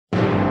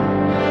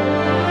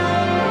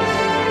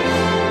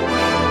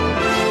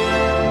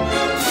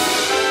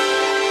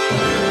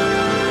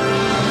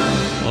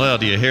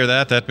do you hear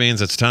that? That means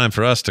it's time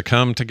for us to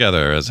come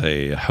together as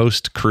a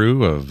host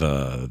crew of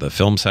the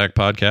Film Sack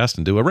podcast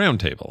and do a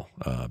roundtable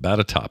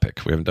about a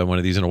topic. We haven't done one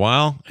of these in a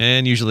while,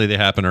 and usually they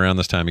happen around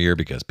this time of year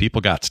because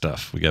people got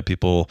stuff. We got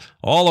people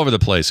all over the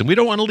place, and we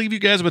don't want to leave you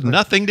guys with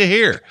nothing to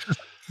hear.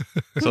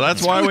 So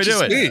that's why we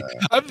do it.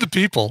 I'm the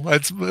people.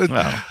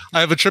 I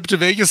have a trip to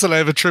Vegas and I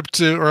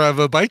have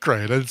a bike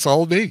ride. It's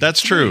all me.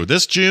 That's true.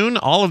 This June,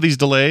 all of these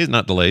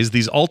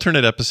these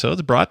alternate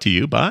episodes brought to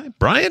you by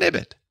Brian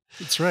Ibbett.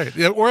 That's right.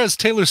 Yeah, or as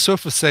Taylor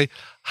Swift would say,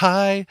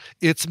 "Hi,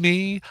 it's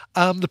me.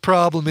 I'm the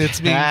problem. It's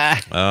me."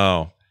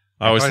 Oh,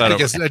 I always thought I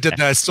did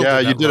that. I still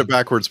did you did it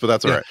backwards, but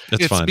that's all right.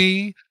 It's fine.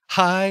 Me.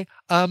 Hi,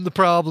 I'm the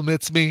problem.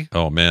 It's me.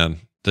 Oh man.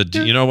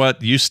 You know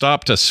what? You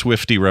stopped a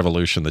Swiftie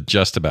revolution that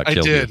just about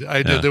killed you.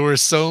 I did. There were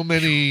so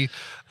many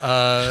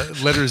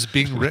letters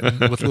being written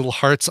with little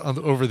hearts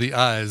over the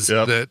eyes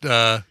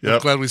that I'm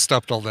glad we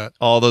stopped all that.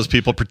 All those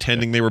people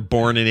pretending they were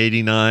born in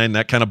 '89,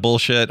 that kind of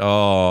bullshit.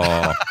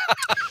 Oh,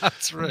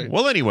 that's right.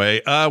 Well,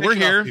 anyway, we're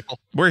here.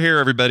 We're here,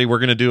 everybody. We're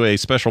going to do a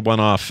special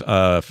one-off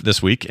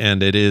this week,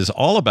 and it is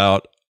all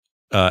about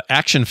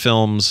action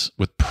films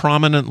with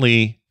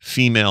prominently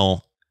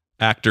female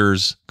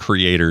actors,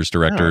 creators,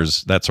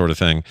 directors, that sort of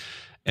thing.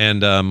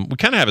 And we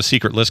kind of have a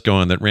secret list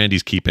going that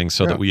Randy's keeping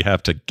so that we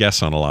have to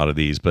guess on a lot of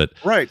these. But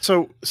right.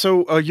 So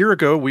a year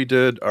ago, we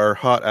did our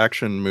hot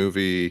action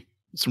movie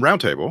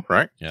roundtable,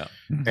 right? Yeah.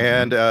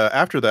 And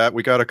after that,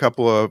 we got a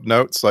couple of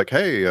notes like,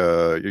 hey,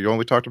 you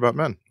only talked about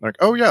men. Like,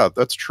 oh, yeah,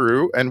 that's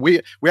true. And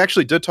we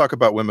actually did talk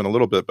about women a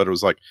little bit, but it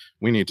was like,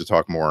 we need to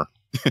talk more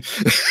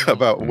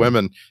about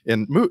women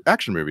in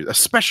action movies,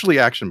 especially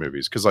action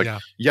movies. Because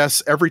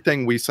yes,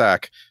 everything we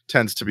sack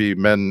tends to be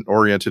men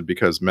oriented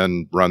because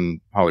men run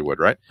Hollywood,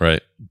 right?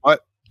 Right.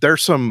 But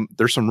there's some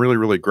really,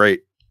 really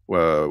great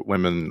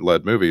women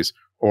led movies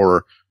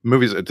or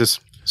movies.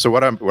 So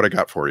what I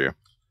got for you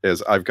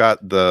is I've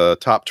got the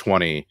top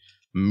 20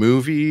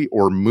 movie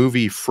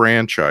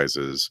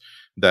franchises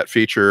that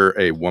feature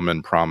a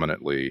woman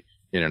prominently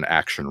in an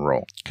action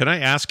role. Can I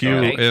ask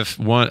you if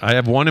I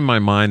have one in my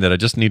mind that I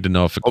just need to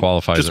know if it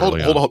qualifies? Just hold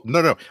on.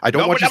 No. I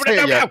don't want you to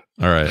say it yet.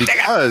 All right.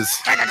 Because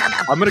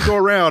I'm going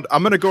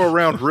to go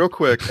around real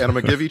quick and I'm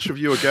going to give each of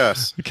you a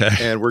guess. Okay.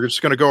 And we're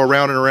just going to go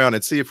around and around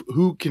and see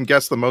who can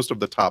guess the most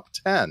of the top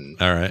 10.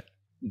 All right.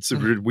 So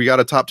we got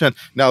a top 10.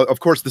 Now, of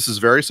course, this is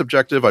very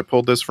subjective. I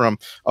pulled this from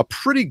a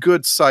pretty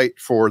good site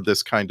for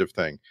this kind of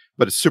thing,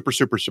 but it's super,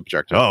 super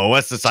subjective. Oh,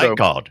 what's the site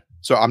called?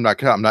 So I'm not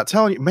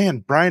telling you,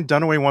 man. Brian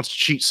Dunaway wants to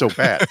cheat so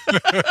bad.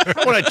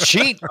 I want to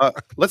cheat.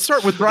 Let's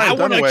start with Brian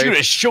Dunaway. I want you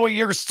to show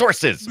your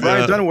sources.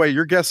 Brian Dunaway,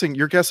 you're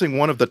guessing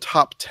one of the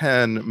top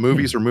 10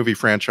 movies or movie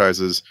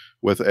franchises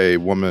with a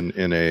woman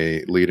in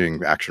a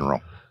leading action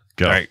role.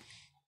 Go. All right.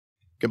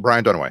 Get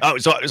Brian Dunaway. Oh,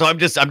 so I'm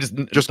just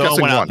guessing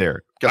one one out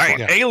there. Guess all right,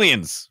 one.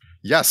 Aliens.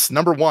 Yes,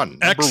 number one.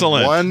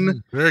 Excellent. Number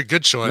one, very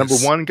good choice. Number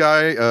one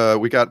guy.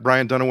 We got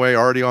Brian Dunaway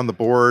already on the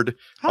board.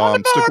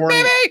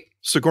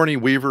 Sigourney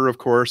Weaver, of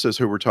course, is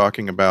who we're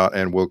talking about,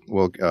 and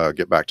we'll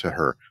get back to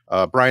her.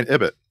 Brian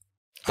Ibbett.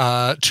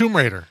 Tomb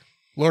Raider.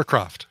 Lara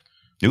Croft.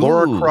 Ooh.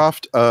 Lara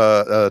Croft.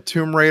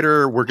 Tomb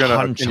Raider. We're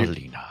gonna.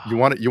 You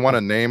want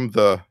to name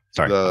the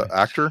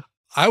actor?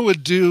 I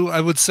would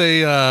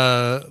say,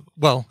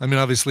 well, I mean,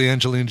 obviously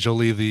Angelina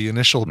Jolie, the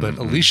initial, but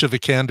Alicia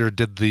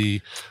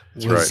Vikander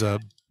was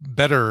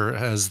better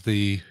as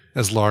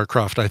Lara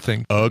Croft, I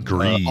think.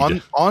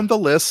 Agreed. On the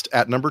list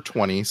at number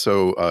 20,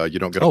 so you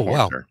don't get a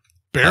point there.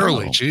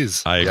 Barely,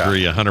 jeez. I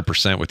agree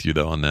 100% with you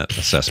though on that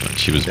assessment.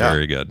 She was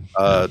very good.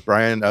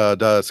 Brian,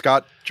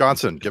 Scott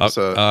Johnson, give us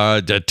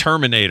the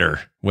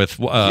Terminator with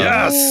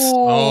yes.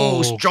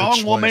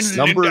 Strong woman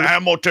in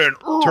Hamilton.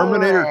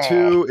 Terminator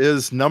 2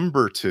 is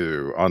number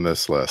 2 on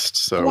this list.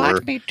 So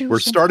we're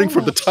starting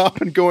from the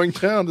top and going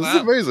down. This is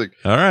amazing.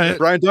 All right,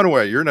 Brian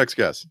Dunaway, your next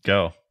guess.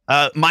 Go.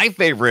 My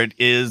favorite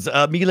is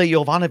Mila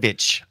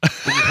Jovanovic,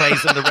 who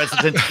plays in the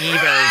Resident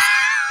Evil.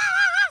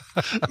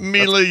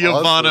 Mila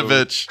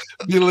Jovanovic.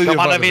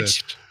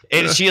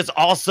 And she is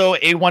also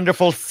a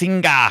wonderful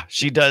singer.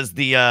 She does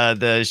you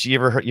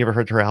ever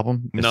heard her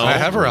album? No, I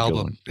have her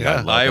album.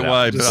 Yeah,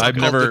 I've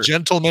never. The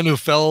Gentleman Who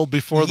Fell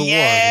Before the War.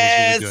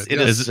 Yes, it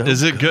is.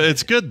 Is it good?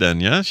 It's good then.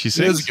 Yeah, she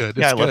sings. It is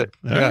good. I love it.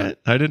 All right.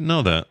 I didn't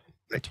know that.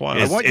 That's wild.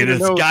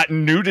 It's got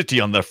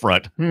nudity on the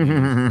front. We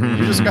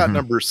just got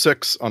number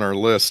 6 on our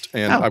list,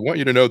 and I want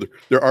you to know that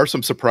there are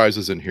some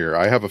surprises in here.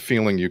 I have a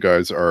feeling you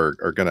guys are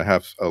going to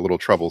have a little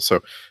trouble,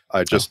 so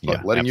I just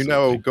letting you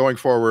know going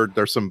forward.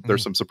 There's some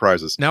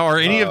surprises. Now, are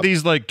any of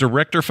these like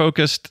director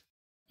focused?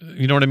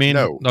 You know what I mean?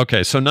 No.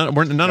 Okay, so none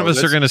of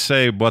us are going to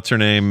say what's her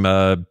name,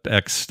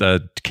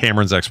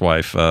 Cameron's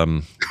ex-wife.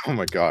 Oh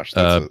my gosh,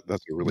 that's a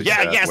really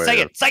bad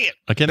way say it.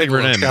 I can't think of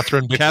her name.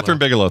 Catherine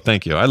Bigelow.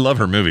 Thank you. I love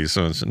her movies,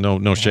 so it's no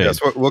shade. Yes,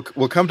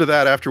 we'll come to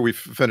that after we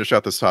finish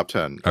out this top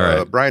 10. All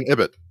right, Brian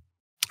Ibbett.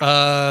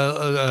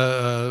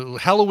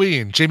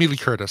 Halloween, Jamie Lee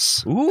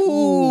Curtis.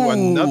 Ooh,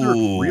 another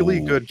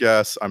really good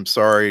guess. I'm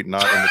sorry,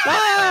 not in the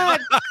top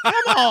 10. Come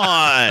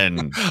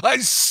on. I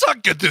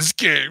suck at this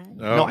game.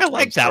 No, I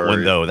like that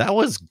one though. That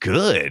was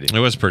good. It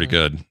was pretty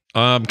good.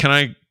 Can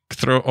I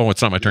throw? Oh,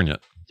 it's not my turn yet.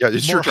 Yeah,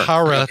 it's More your turn.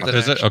 Hara than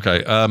Is it? action.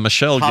 Okay.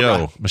 Michelle Hara.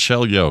 Yeoh.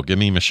 Michelle Yeoh. Give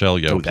me Michelle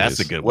Yeoh. Oh, that's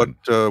please. a good one.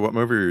 What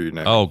movie are you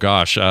naming? Oh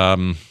gosh.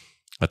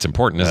 That's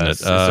important, isn't it?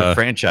 It's a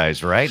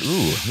franchise, right?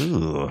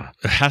 Ooh.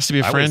 It has to be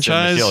a I would say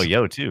franchise. Michelle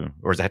Yeoh too,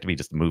 or does it have to be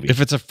just a movie?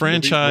 If it's a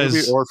franchise,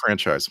 movie or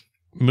franchise.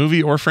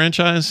 movie or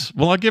franchise,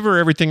 well, I'll give her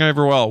everything I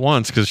ever will at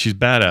once because she's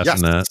badass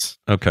Yes. in that.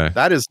 Okay.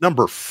 That is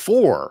number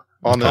 4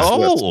 on this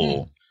list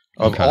of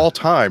Okay. all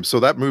time. So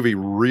that movie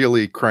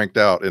really cranked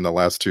out in the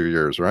last 2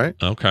 years, right?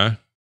 Okay.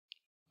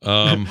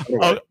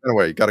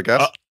 Anyway, you got a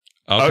guess?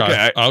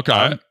 Okay.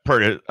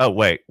 Oh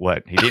wait,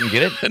 what? He didn't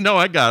get it? No,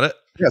 I got it.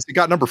 Yes, he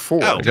got number 4.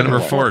 Oh, I got number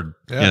 4.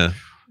 Yeah.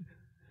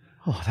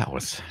 Oh, that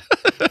was.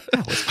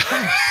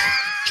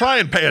 Try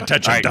and pay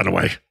attention, All right.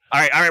 Dunaway.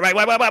 All right.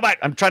 Wait.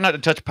 I'm trying not to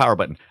touch the power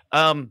button.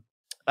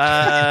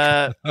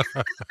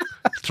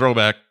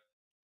 Throwback.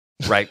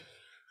 Right.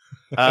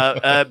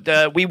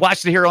 We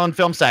watched it here on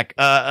Film Sack.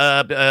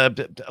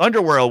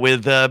 Underworld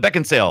with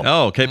Beckinsale.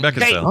 Oh, Kate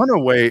Beckinsale.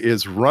 Runaway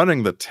is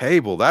running the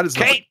table. That is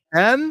Kate.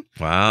 number 10.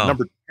 Wow.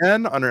 Number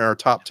 10 under our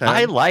top 10.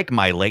 I like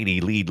my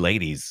lead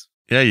ladies.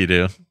 Yeah, you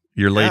do.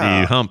 Your lady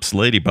Yeah. humps,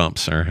 lady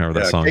bumps, or however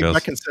that song Kate goes.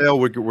 Beckinsale,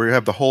 we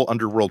have the whole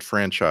Underworld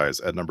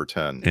franchise at number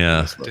 10.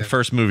 Yeah. The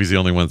first movie's the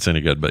only one that's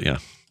any good, but yeah.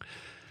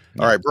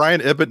 All right,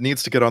 Brian Ibbett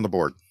needs to get on the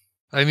board.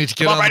 I need to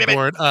get Come on, on right the a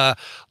board.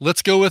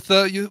 Let's go with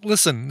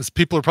listen,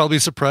 people are probably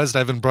surprised I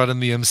haven't brought in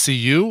the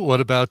MCU.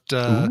 What about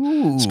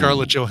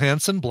Scarlett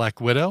Johansson,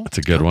 Black Widow? That's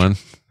a good one.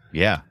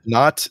 Yeah.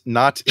 Not in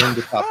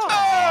the top 10.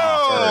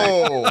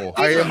 Oh,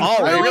 I am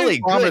all I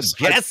really promise,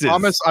 good guesses. I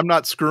promise I'm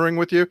not screwing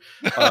with you.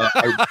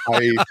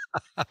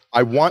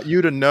 I want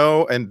you to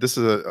know, and this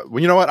is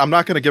you know what? I'm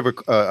not going to give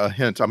a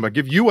hint. I'm going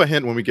to give you a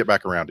hint when we get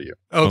back around to you.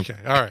 Okay,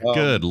 all right.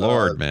 Good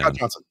Lord, man. Scott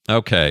Johnson.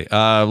 Okay.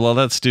 Well,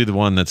 let's do the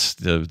one that's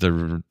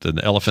the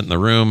elephant in the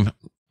room.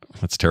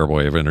 That's a terrible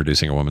way of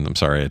introducing a woman. I'm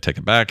sorry. I take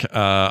it back.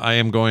 I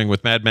am going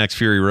with Mad Max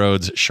Fury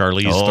Road's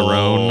Charlize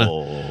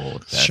Theron.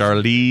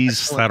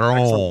 Charlize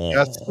Theron.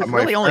 Yes, my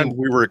really friend, only-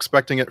 we were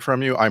expecting it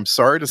from you. I'm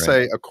sorry to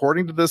say,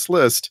 according to this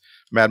list,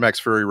 Mad Max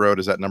Fury Road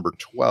is at number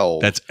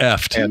 12. That's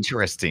effed.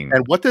 Interesting.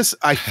 And what this,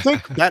 I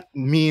think that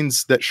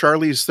means that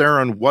Charlize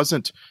Theron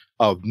wasn't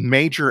a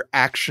major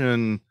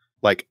action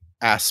like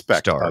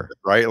aspect Star. of it,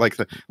 right? Like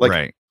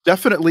Right.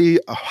 definitely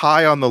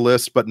high on the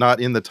list, but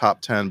not in the top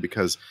 10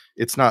 because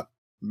it's not,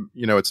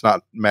 it's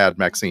not Mad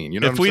Maxine. You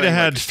know, If we'd have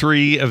had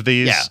 3 of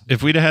these, Yeah.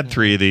 if we'd have had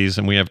 3 of these,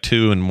 and we have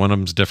 2, and one of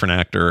them's a different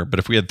actor, but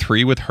if we had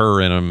 3 with her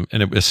in them,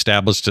 and it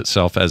established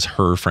itself as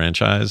her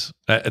franchise,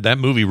 that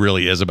movie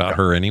really is about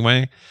her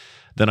anyway,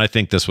 then I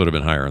think this would have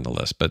been higher on the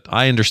list. But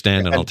I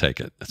understand, and I'll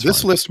take it. It's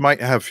this fine. list might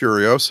have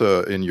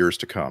Furiosa in years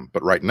to come,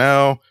 but right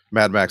now,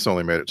 Mad Max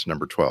only made it to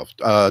number 12.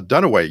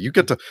 Dunaway, you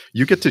get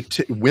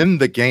to win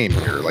the game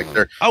here. Like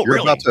you're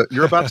about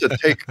to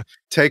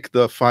take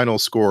the final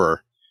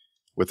score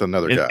with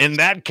another guy. In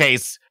that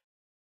case,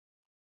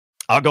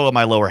 I'll go with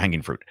my lower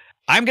hanging fruit.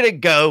 I'm going to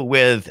go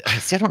with,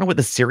 see, I don't know what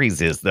the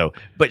series is though,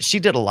 but she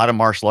did a lot of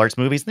martial arts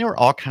movies and they were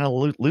all kind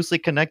of loosely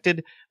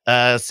connected.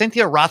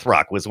 Cynthia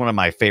Rothrock was one of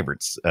my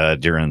favorites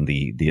during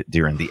the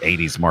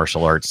 80s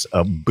martial arts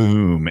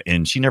boom,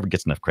 and she never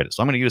gets enough credit.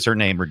 So I'm going to use her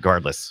name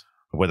regardless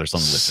of whether it's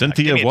on the list.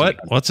 Cynthia what?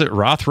 What's it?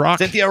 Rothrock?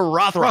 Cynthia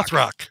Rothrock.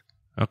 Rothrock.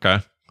 Okay.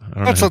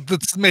 I don't know.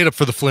 That's made up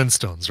for the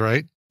Flintstones,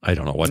 right? I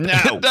don't know what. No.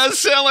 It does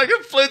sound like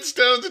a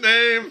Flintstones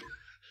name.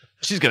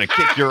 She's going to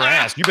kick your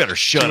ass. You better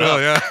shut up.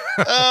 Yeah.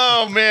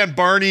 Oh man,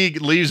 Barney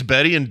leaves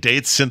Betty and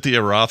dates Cynthia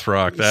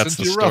Rothrock. That's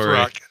Cynthia the story.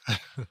 Rothrock.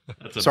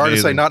 That's Sorry to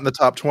say, amazing. not in the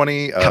top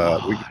 20. Come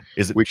on.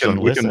 Is it We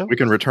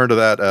can return to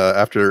that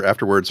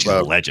afterwards. She's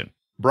a legend.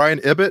 Brian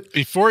Ibbett.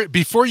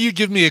 Before you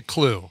give me a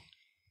clue,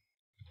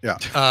 Yeah.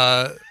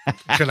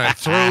 can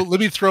I let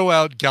me throw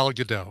out Gal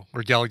Gadot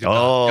or Gal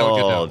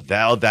Gadot.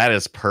 Oh, that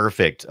is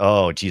perfect.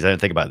 Oh, geez, I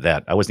didn't think about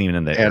that. I wasn't even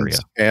in that area.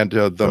 And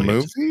the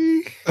Brilliant. movie.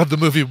 The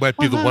movie might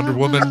be the Wonder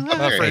Woman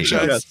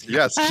franchise.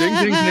 Yes. Ding,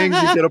 ding, ding.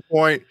 You get a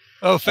point.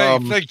 Oh,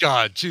 thank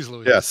God. Jeez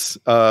Louise. Yes.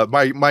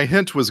 My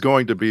hint was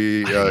going to be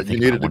you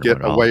needed to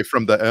get away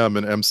from the M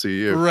in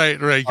MCU. Right.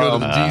 Go to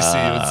the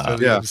DC instead of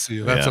the yeah.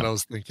 MCU. That's what I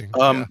was thinking.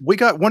 We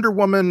got Wonder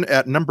Woman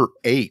at number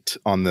 8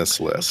 on this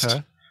list.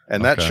 Okay.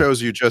 And that Okay.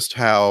 shows you just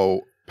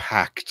how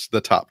packed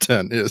the top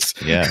 10 is.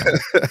 Yeah.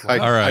 I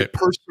All right. I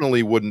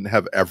personally wouldn't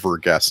have ever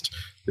guessed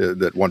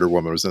that Wonder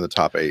Woman was in the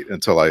top 8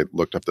 until I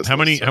looked up this How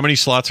list. many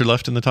slots are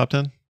left in the top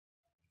 10?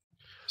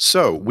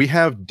 So we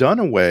have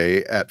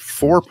Dunaway at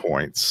 4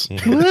 points.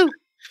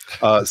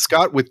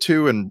 Scott with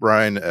 2 and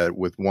Brian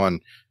with 1.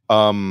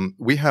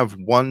 We have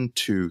 1,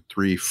 2,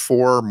 3,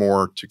 4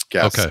 more to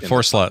guess. Okay,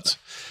 4 slots.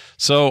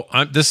 So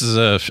this is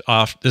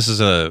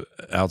a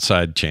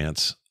outside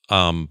chance.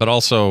 But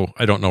also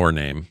I don't know her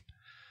name.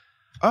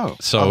 Oh,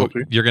 So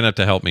you're gonna have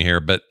to help me here.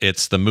 But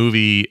it's the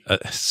movie.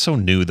 So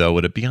new though.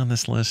 Would it be on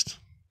this list?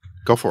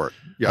 go for it.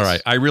 Yes. All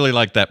right. I really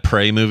like that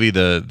Prey movie.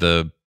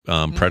 The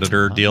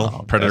Predator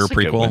deal. Predator that's a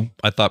good prequel. one.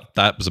 I thought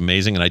that was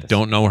amazing, and I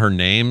don't know her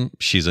name.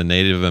 She's a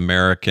Native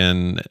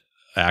American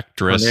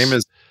actress.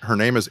 Her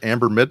name is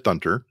Amber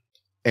Midthunter.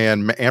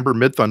 and Amber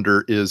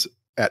Midthunder is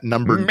at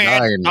number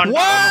 9.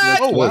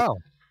 What? Oh wow!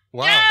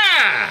 Wow!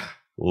 Yeah!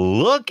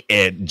 Look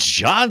at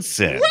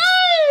Johnson. Woo!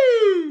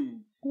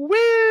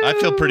 I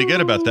feel pretty good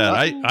about that.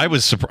 I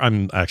was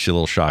I'm actually a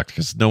little shocked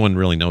because no one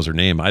really knows her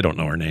name. I don't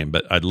know her name,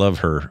 but I love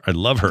her. I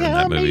love her in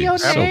that movie. So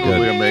Absolutely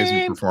good.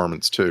 amazing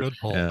performance too. Good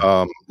pull.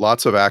 Yeah.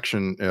 Lots of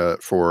action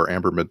for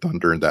Amber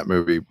Midthunder in that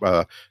movie.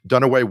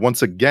 Dunaway,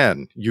 once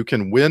again, you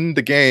can win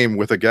the game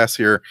with a guess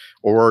here,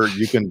 or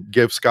you can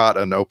give Scott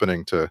an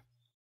opening to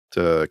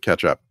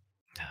catch up.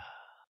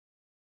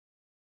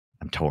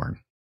 I'm torn.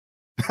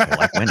 I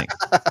like winning.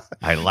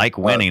 I like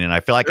winning, and I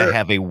feel like I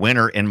have a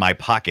winner in my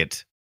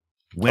pocket.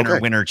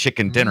 Winner,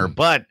 chicken dinner.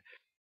 But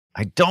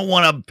I don't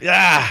want to.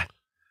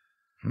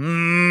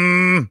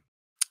 I'm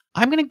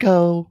going to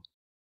go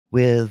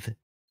with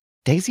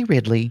Daisy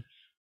Ridley.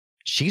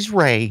 She's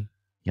Rey.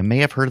 You may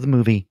have heard of the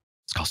movie.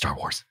 It's called Star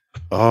Wars.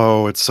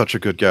 Oh, it's such a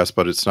good guess,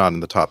 but it's not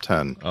in the top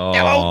 10.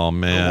 Oh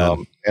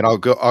man! And I'll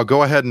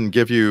go ahead and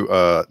give you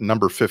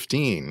number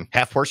 15.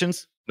 Half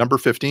portions. Number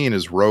 15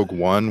 is Rogue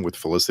One with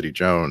Felicity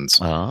Jones.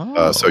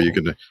 Oh, So you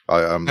can.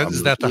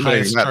 Is that the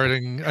highest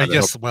starting? I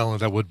guess. Well,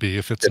 that would be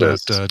if it's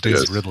not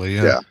Daisy Ridley.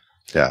 Yeah.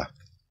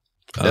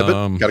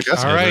 Nibbit, got a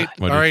guess? All right.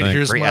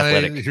 Here's Very my.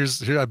 athletic.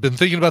 Here. I've been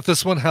thinking about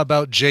this one. How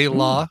about J.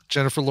 Law,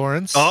 Jennifer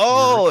Lawrence?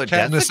 Oh,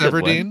 Katniss that's a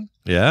good Everdeen. one.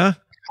 Yeah,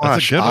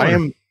 that's Gosh, a good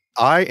one.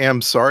 I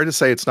am sorry to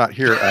say it's not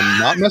here. I'm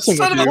not messing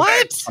with you.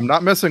 What? I'm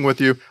not messing with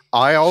you.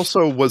 I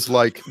also was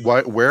like,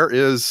 where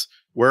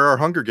are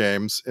Hunger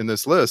Games in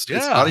this list? Yeah,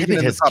 it's not even in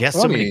the has top guessed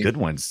 20. so many good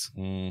ones.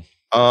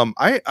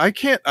 I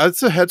can't.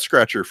 It's a head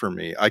scratcher for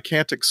me. I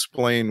can't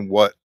explain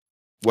what.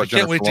 I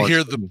can't wait to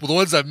hear the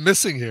ones I'm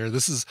missing here.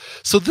 This is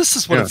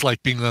what it's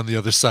like being on the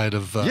other side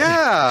of that's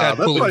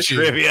Tadpooly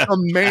trivia.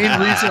 The main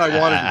reason I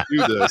wanted to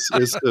do this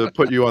is to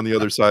put you on the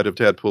other side of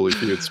Tadpooly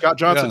feud. Scott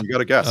Johnson, you got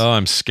to guess. Oh,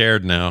 I'm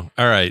scared now.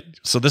 All right,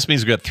 so this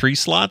means we got 3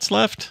 slots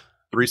left.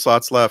 3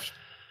 slots left.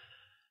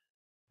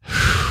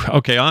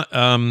 Okay.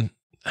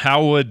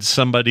 How would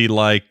somebody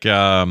like?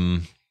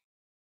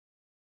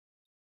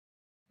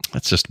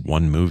 That's just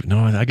one movie.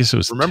 No, I guess it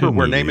was. Remember, 2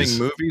 we're movies.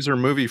 naming movies or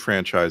movie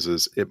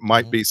franchises. It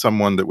might be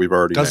someone that we've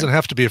already Doesn't named.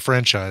 have to be a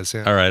franchise.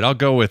 Yeah. All right, I'll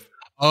go with.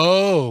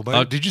 Oh,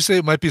 did you say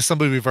it might be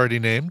somebody we've already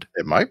named?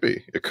 It might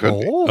be. It could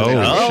be.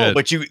 Oh, shit.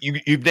 But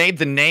you've named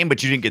the name,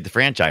 but you didn't get the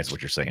franchise.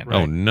 What you're saying?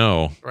 Oh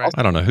no, Right.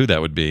 I don't know who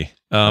that would be.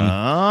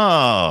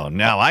 Now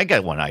I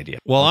got one idea.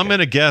 Well, I'm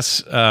gonna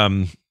guess.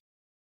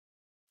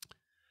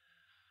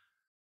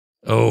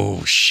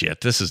 Oh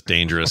shit! This is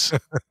dangerous.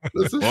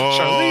 This is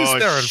Charlize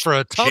Theron for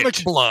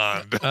Atomic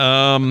Blonde.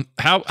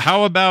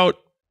 How about?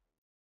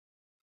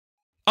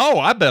 Oh,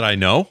 I bet I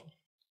know.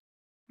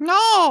 No,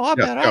 I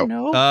bet I go.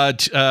 know. I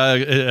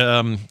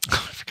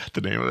forgot the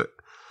name of it.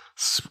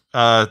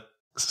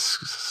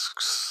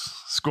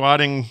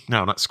 Squatting.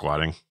 No, not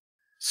squatting.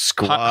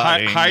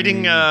 Squatting.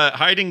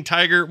 Hiding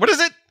tiger. What is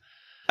it?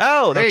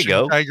 Oh, there you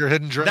go. Tiger,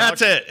 Hidden Dragon.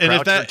 That's it. And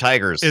if that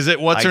tigers is it,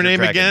 what's her Tiger name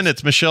dragons. again?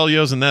 It's Michelle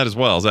Yeoh's in that as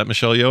well. Is that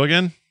Michelle Yeoh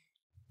again?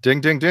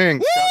 Ding, ding,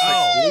 ding.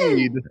 Scott takes the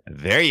lead.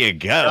 There you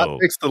Scott go.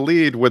 takes the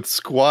lead with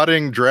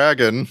Squatting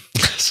Dragon.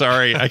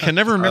 Sorry, I can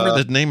never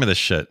remember the name of this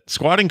shit.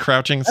 Squatting,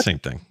 crouching, same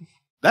thing.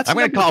 That's I'm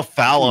going to call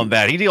foul on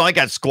that. He only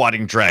got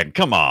squatting dragon.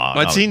 Come on.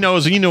 But he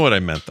knows. You know what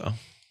I meant, though.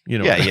 You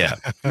know. Yeah.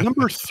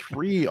 number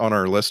 3 on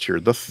our list here.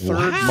 The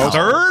third Wow. most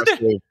Third?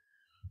 impressive-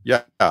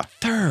 Yeah.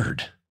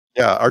 Third.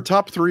 Yeah. Our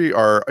top 3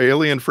 are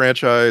Alien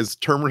franchise,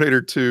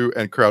 Terminator 2,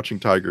 and Crouching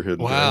Tiger,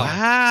 Hidden Dragon.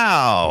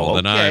 Wow. Well,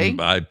 then okay.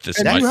 this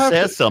And that you have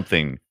says to-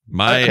 something.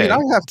 my.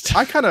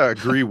 I kind of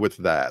agree with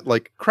that.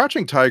 Like,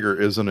 Crouching Tiger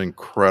is an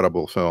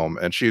incredible film,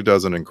 and she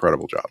does an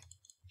incredible job.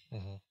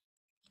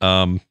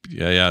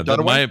 Yeah.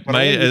 Dunaway?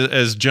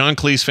 As John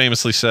Cleese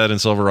famously said in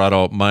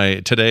Silverado,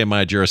 my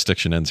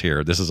jurisdiction ends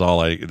here. This is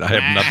all I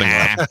have nothing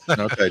left.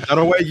 Okay,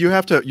 Dunaway, you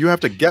have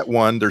to get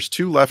one. There's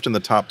 2 left in the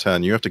top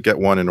 10. You have to get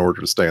one in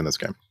order to stay in this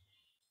game.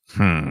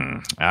 All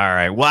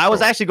right. Well, I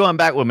was actually going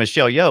back with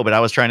Michelle Yeoh, but I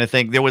was trying to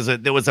think. There was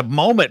a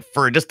moment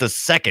for just a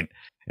second,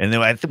 and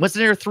then wasn't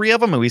there 3 of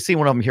them? And we see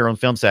one of them here on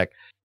Film Sack.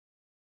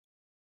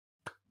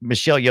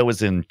 Michelle Yeoh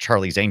was in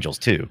Charlie's Angels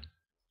too,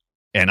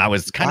 and I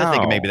was kind of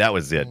thinking maybe that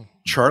was it.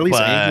 Charlie's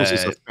Angels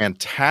is a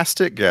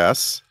fantastic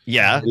guess.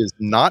 Yeah. It is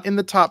not in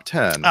the top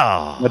 10,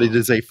 but it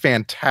is a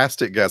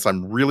fantastic guess.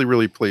 I'm really,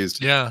 really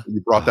pleased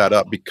you brought that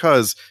up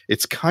because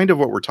it's kind of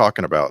what we're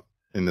talking about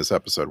in this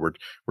episode.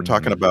 We're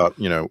talking about,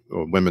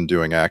 women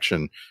doing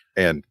action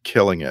and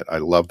killing it. I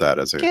love that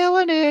as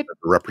a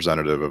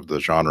representative of the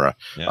genre.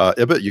 Yeah.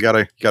 Ibbot, you got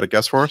a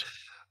guess for it?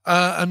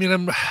 I'm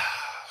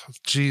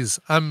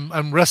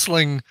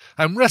wrestling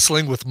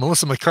with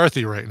Melissa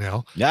McCarthy right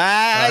now.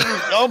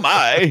 Oh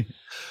my.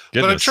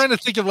 But I'm trying to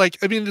think of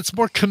it's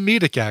more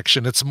comedic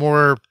action. It's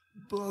more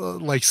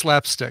like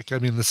slapstick. I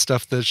mean, the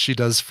stuff that she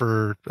does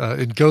for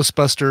in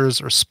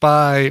Ghostbusters or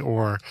Spy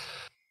or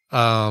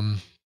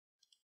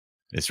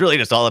it's really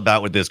just all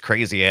about with this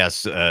crazy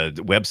ass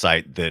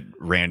website that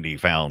Randy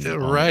found.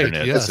 Right.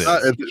 Internet. Yes.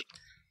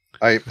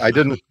 I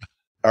didn't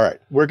All right,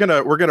 we're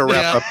gonna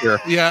wrap up here.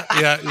 Yeah.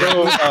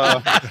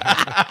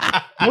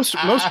 So,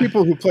 most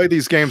people who play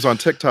these games on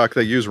TikTok,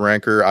 they use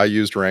Ranker. I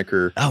used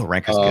Ranker. Oh,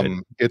 Ranker's good.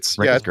 It's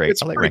Ranker's great.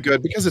 It's I like pretty Ranker.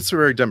 good because it's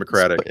very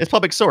democratic. It's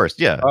public source.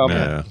 Yeah.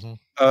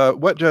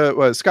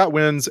 What Scott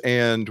wins,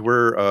 and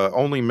we're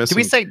only missing.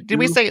 Did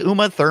we say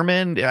Uma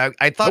Thurman?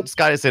 I thought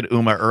Scott had said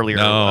Uma earlier.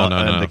 No.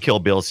 In the Kill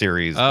Bill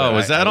series. Oh,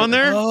 is that on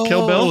there?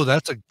 Kill Bill. Oh,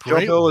 that's a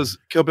great.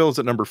 Kill Bill is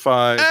at number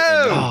 5.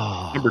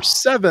 Oh. Number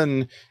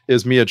 7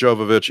 is Mia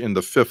Jovovich in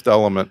The Fifth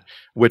Element,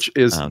 which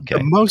is the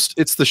most.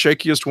 It's the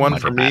shakiest one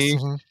for me.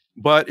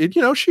 But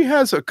she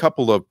has a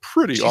couple of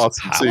pretty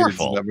awesome scenes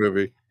in that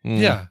movie.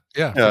 Yeah,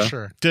 for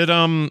sure. Did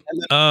what's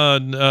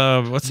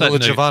that? Mila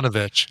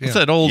Jovovich. What's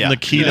that old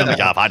Nikita?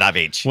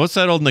 Jovovich. What's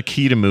that old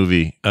Nikita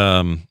movie? I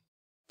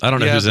don't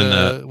know who's in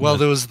the. Well,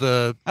 there was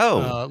the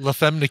La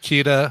Femme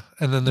Nikita,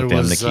 and then there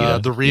was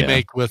the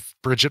remake with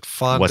Bridget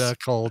Fonda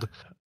called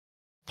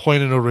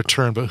Point of No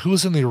Return. But who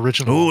was in the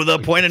original? Ooh, the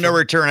Point of No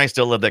Return. I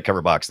still love that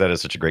cover box. That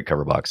is such a great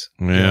cover box.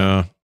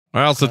 Yeah.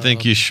 I also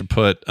think you should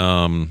put.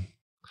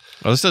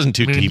 This doesn't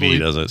do TV,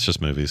 does it? It's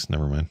just movies.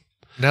 Never mind.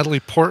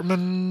 Natalie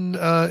Portman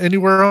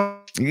anywhere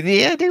else?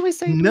 Yeah, did we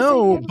say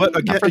no? But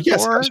again,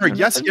 yes. I'm sorry.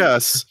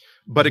 Yes.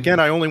 But again,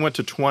 I only went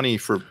to 20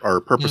 for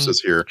our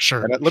purposes here.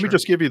 Sure. And let me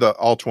just give you the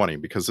all 20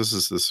 because this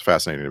is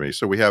fascinating to me.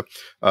 So we have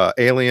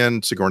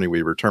Alien, Sigourney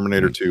Weaver,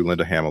 Terminator 2,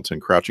 Linda Hamilton,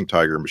 Crouching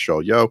Tiger,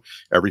 Michelle Yeoh,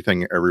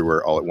 Everything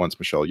Everywhere All at Once,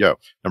 Michelle Yeoh.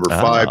 Number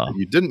 5 that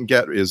you didn't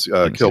get is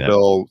Kill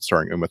Bill,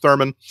 starring Uma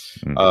Thurman.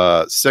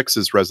 6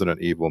 is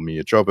Resident Evil,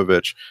 Mia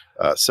Jovovich.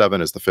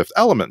 7 is The Fifth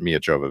Element, Mia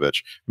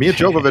Jovovich. Mia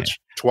Jovovich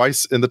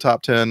twice in the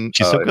top 10.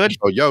 She's so good.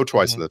 Michelle Yeoh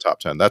twice in the top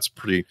 10. That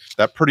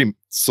pretty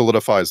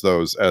solidifies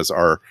those as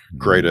our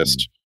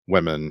greatest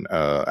women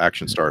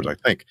action stars, I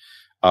think.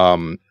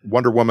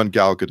 Wonder Woman,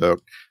 Gal Gadot,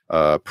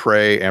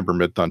 Prey, Amber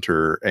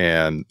Midthunder,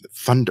 and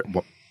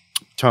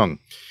Tongue,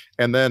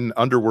 and then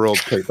Underworld,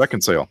 Kate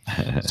Beckinsale.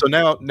 So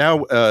now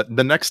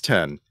the next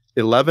 10.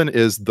 11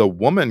 is The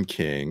Woman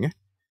King.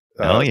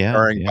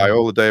 Starring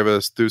Viola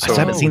Davis. I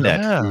haven't seen that.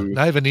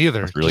 I haven't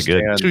either. That's really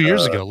good. 2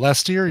 years ago,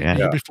 last year,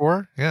 year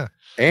before,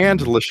 and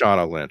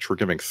Lashana Lynch. We're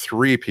giving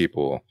 3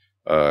 people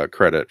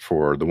credit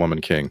for The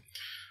Woman King.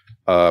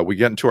 We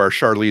get into our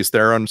Charlize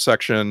Theron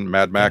section.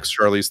 Mad Max,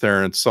 Charlize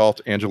Theron.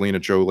 Salt, Angelina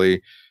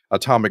Jolie.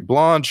 Atomic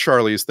Blonde,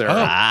 Charlize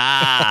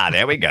Theron.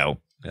 There we go.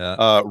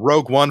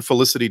 Rogue One,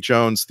 Felicity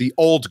Jones. The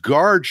Old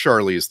Guard,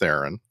 Charlize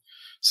Theron.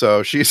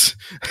 So she's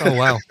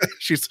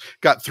she's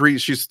got 3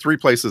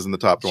 places in the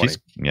top 20.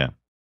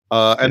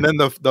 And then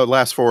the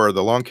last 4 are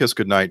The Long Kiss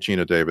Goodnight,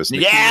 Gina Davis,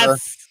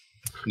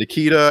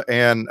 Nikita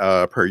and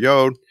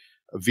Period,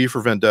 V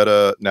for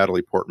Vendetta,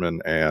 Natalie Portman,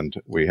 and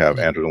we have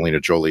Angelina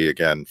Jolie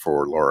again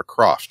for Laura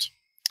Croft.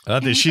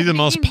 Is she the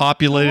most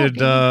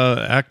populated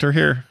actor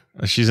here?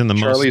 She's in the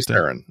Charlize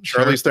Theron.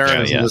 Charlize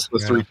Theron is in this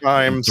list 3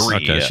 times.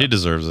 She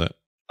deserves it.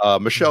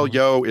 Michelle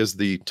Yeoh is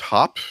the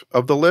top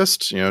of the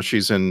list.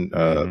 She's in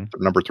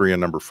number 3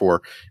 and number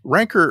 4.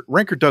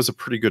 Ranker does a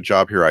pretty good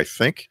job here, I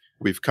think.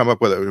 We've come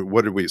up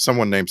with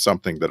someone named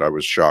something that I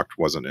was shocked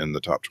wasn't in the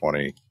top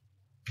 20.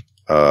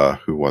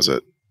 Who was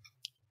it?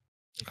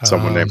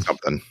 Someone named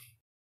something.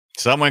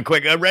 Someone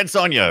quick. Red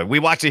Sonja. We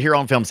watched it here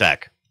on Film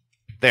Sack.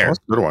 There. That's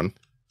a good one.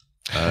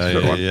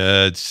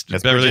 Yeah, it's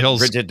Beverly Hills.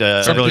 Bridget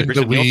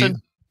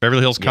Nielsen?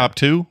 Beverly Hills Cop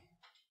 2.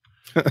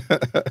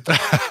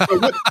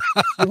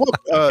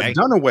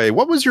 Dunaway,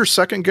 what was your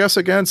second guess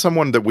again?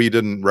 Someone that we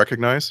didn't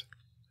recognize?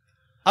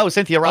 Oh,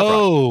 Cynthia Rothrock.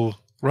 Oh,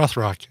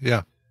 Rothrock,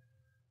 yeah.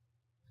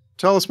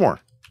 Tell us more.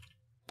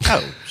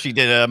 Oh, she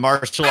did a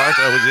martial arts.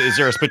 Is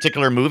there a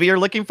particular movie you're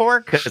looking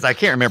for? Because I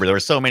can't remember. There were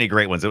so many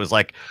great ones. It was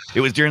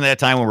during that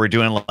time when we were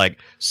doing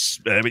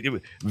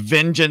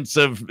Vengeance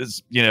of,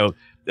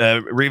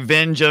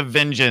 Revenge of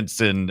Vengeance,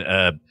 and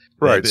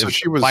right. So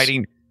she was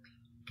fighting.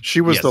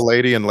 She was the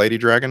lady in Lady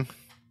Dragon.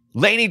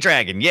 Lady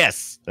Dragon,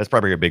 yes, that's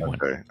probably a big one.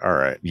 All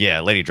right,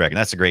 yeah, Lady Dragon.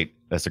 That's a great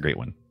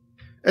one.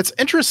 It's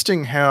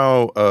interesting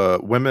how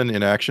women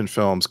in action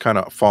films kind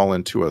of fall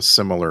into a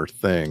similar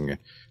thing,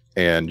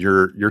 and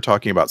you're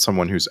talking about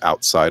someone who's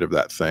outside of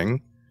that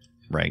thing,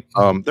 right?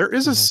 There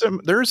is a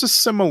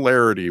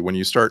similarity when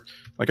you start.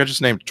 Like I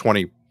just named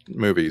 20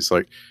 movies.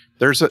 Like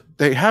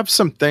they have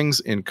some things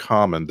in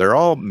common. They're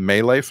all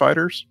melee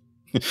fighters.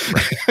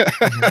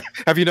 Right.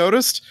 Have you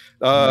noticed?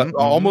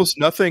 Almost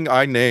nothing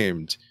I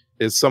named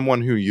is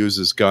someone who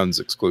uses guns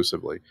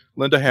exclusively.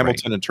 Linda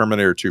Hamilton and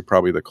Terminator 2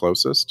 probably the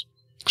closest.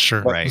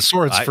 Sure. Right. The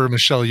swords for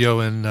Michelle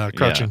Yeoh and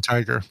Crouching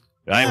Tiger.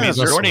 I mean,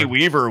 Sigourney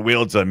Weaver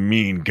wields a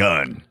mean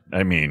gun.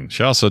 I mean,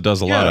 she also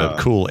does a lot of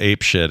cool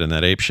ape shit in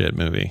that ape shit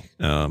movie.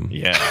 What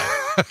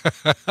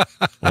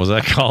was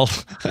that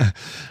called?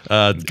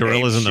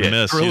 Gorillas in the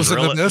Mist. Gorillas in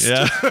the Mist.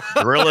 Yeah.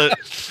 Gorilla.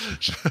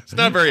 It's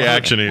not very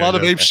actiony. A lot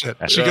of ape shit.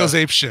 She goes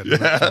ape shit.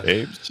 Yeah.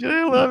 Ape shit.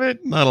 I love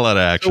it. Not a lot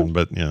of action,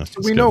 but yeah.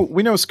 So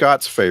we know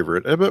Scott's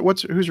favorite. But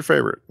who's your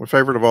favorite? What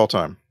favorite of all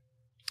time?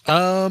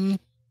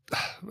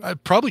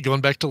 Probably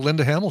going back to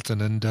Linda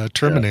Hamilton and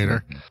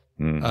Terminator.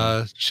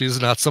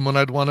 she's not someone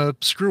I'd want to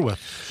screw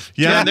with.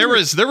 Yeah, there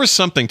was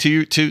something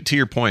to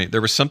your point.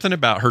 There was something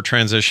about her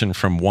transition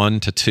from 1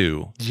 to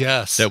 2.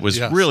 Yes, that was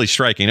really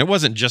striking. It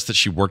wasn't just that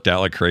she worked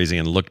out like crazy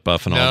and looked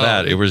buff and all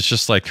that. It was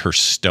just like her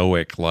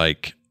stoic,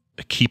 like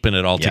keeping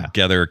it all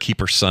together,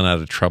 keep her son out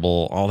of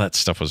trouble. All that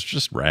stuff was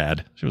just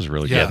rad. She was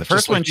really good. The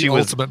first one, she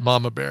was ultimate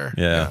mama bear.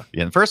 Yeah.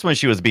 The first one,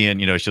 she was being,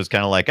 she was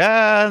kind of like,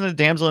 the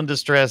damsel in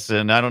distress,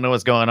 and I don't know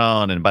what's going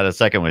on. And by the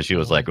second one, she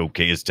was like,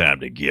 okay, it's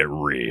time to get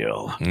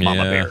real.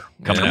 Mama bear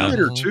coming out.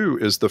 Terminator 2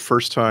 is the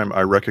first time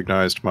I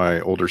recognized my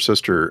older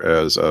sister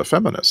as a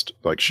feminist.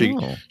 Like she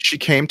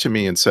came to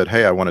me and said,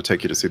 hey, I want to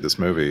take you to see this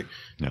movie.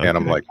 Okay. And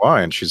I'm like,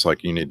 why? And she's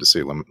like, you need to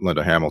see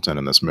Linda Hamilton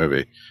in this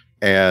movie.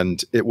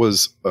 And it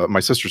was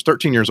my sister's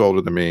 13 years older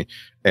than me,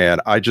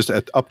 and I just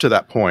up to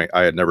that point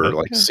I had never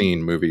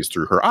seen movies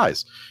through her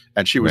eyes,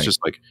 and she was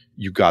just like,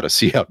 "You got to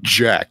see how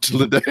jacked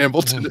Linda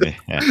Hamilton is."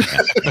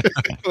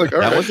 Like,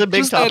 that was a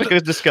big topic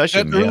of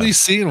discussion. That early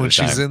scene when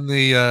she's in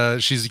the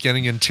she's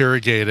getting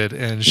interrogated,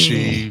 and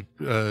she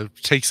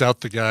takes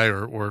out the guy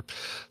or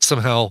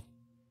somehow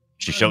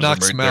she shows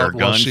knocks him him out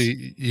while guns.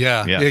 she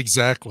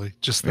exactly.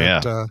 Just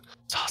that.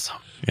 It's awesome.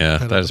 Yeah,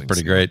 that is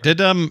pretty great.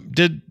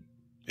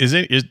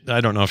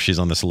 I don't know if she's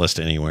on this list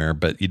anywhere,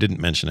 but you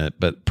didn't mention it.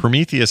 But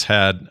Prometheus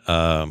had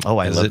I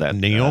love that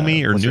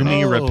Naomi or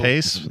Noomi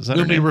Rapace. Is that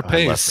her name?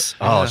 Rapace.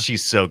 Oh,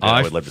 she's so good.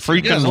 I would love to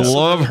freaking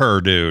love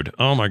her, dude.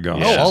 Oh my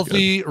god. all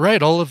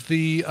of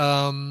the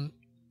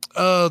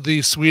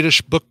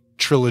Swedish book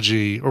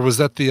trilogy, or was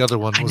that the other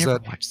one? I never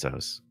watched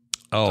those.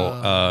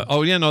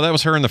 That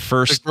was her in the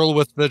first. The girl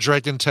with the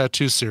dragon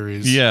tattoo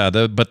series. Yeah,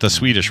 but the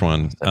Swedish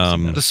one.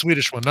 The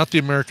Swedish one, not the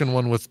American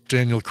one with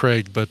Daniel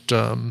Craig, but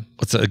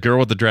what's a girl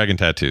with the dragon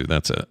tattoo?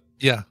 That's it.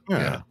 Yeah.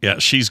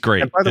 She's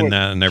great in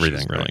that and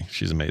everything. Really,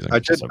 she's amazing. I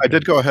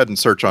did go ahead and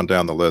search on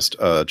down the list.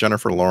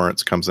 Jennifer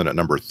Lawrence comes in at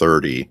number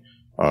 30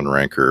 on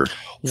Ranker.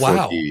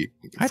 Wow.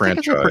 I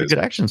think she's a pretty good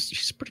action.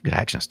 She's a pretty good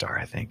action star,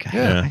 I think.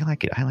 Yeah. I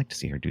like it. I like to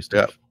see her do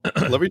stuff.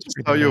 Yeah. Let me just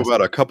tell you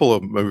about a couple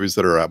of movies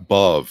that are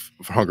above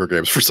Hunger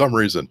Games for some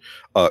reason.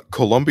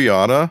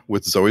 Colombiana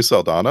with Zoe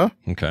Saldana.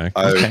 Okay.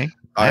 I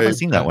haven't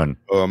seen that one.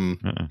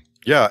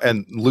 Yeah,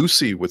 and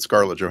Lucy with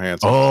Scarlett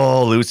Johansson.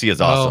 Oh, Lucy is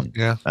awesome.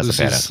 Yeah, that's a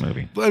badass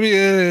movie. I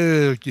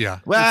mean, yeah.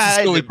 Well, it's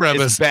a silly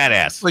premise. It's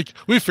badass. Like,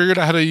 we figured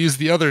out how to use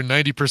the other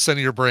 90% of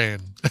your brain.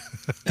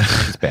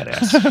 It's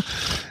badass.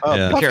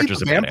 The character's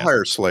the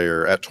Vampire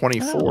Slayer at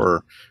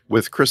 24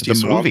 with Christy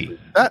Swanson. Movie.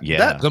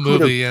 The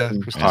movie,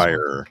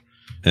 higher.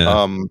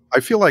 Yeah. I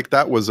feel like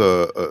that was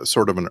a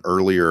sort of an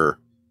earlier,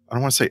 I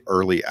don't want to say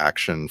early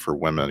action for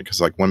women,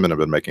 because like women have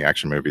been making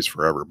action movies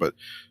forever, but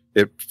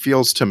it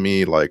feels to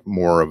me like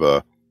more of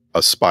a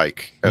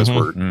spike as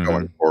we're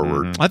going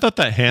forward. I thought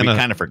that Hannah. We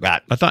kind of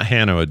forgot. I thought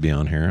Hannah would be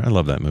on here. I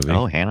love that movie.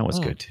 Oh, Hannah was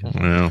good too.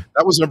 Yeah.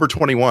 That was number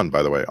 21,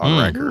 by the way, on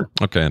Ranker.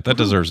 Okay, that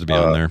deserves to be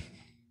on there.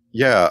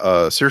 Yeah,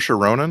 Saoirse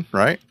Ronan,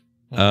 right?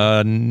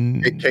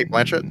 Kate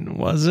Blanchett.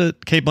 Was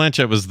it? Kate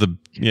Blanchett was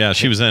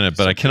she was in it,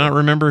 but I cannot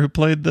remember who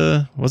played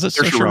was it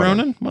Saoirse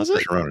Ronan? Was it?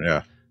 Saoirse Ronan,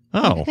 yeah.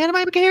 Oh.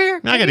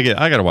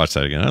 I gotta watch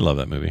that again. I love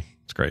that movie.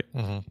 It's great.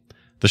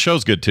 The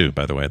show's good too,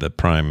 by the way. The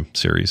Prime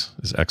series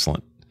is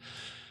excellent.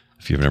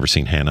 If you've never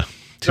seen Hannah,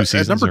 2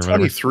 seasons. Number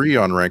 23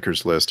 on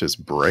Ranker's list is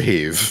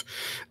Brave,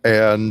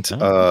 and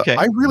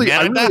I really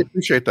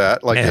appreciate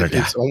that. Like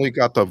it's only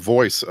got the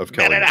voice of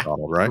Kelly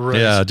MacDonald, right?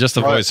 Yeah, just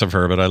the voice of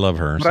her, but I love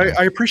her. But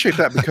I appreciate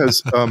that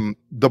because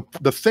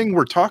the thing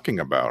we're talking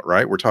about,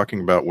 right? We're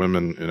talking about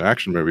women in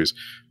action movies.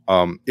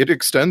 It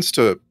extends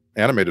to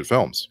animated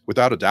films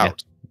without a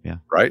doubt. Yeah.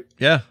 Right.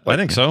 Yeah, I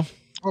think so.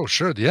 Oh,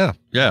 sure. Yeah.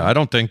 Yeah. I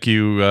don't think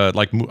you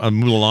like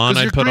Mulan.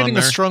 I put on there. Creating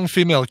a strong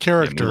female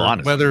character,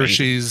 whether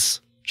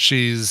amazing.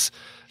 she's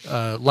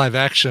live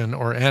action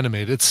or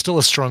animated. It's still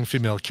a strong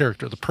female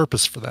character. The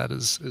purpose for that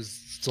is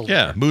still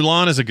there.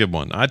 Mulan is a good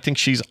one. I think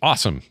she's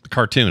awesome. The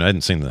cartoon. I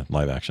hadn't seen the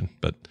live action,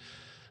 but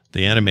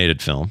the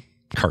animated film.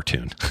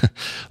 Cartoon.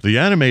 The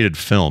animated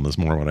film is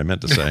more what I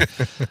meant to say.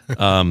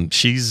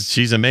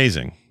 She's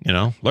amazing.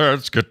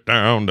 Let's get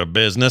down to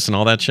business and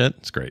all that shit.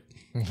 It's great.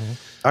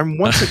 I'm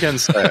once again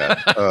sad.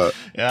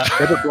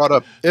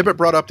 Ibbott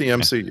brought up the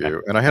MCU,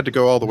 and I had to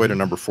go all the way to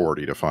number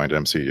 40 to find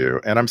MCU,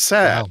 and I'm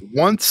sad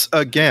once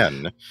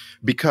again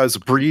because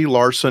Brie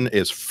Larson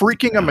is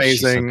freaking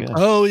amazing.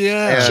 Oh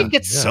yeah, she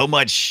gets so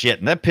much shit,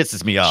 and that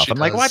pisses me off. I'm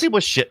like, why are people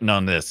shitting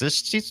on this?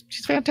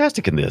 She's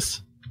fantastic in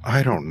this.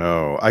 I don't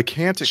know. I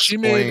can't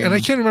explain. And I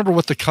can't remember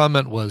what the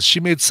comment was. She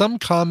made some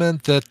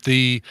comment that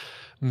the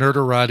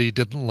Nerderati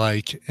didn't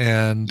like,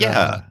 and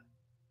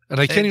and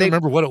I can't even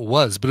remember what it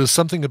was, but it was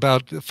something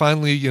about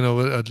finally,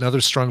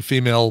 another strong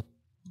female-led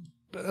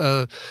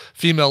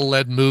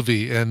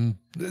movie, and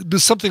it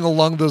was something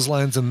along those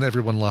lines, and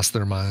everyone lost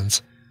their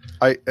minds.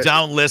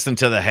 Don't listen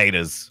to the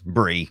haters,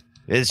 Brie.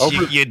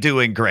 You're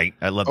doing great.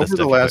 I love this over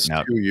stuff the last you're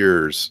putting out. 2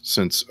 years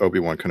since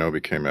Obi-Wan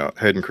Kenobi came out.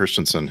 Hayden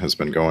Christensen has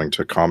been going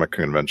to comic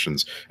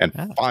conventions and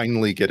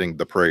finally getting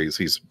the praise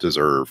he's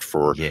deserved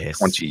for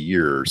 20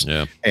 years.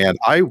 Yeah. And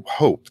I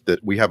hope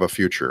that we have a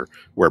future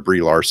where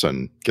Brie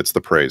Larson gets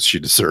the praise she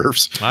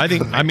deserves.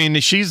 I mean,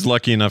 she's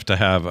lucky enough to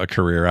have a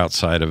career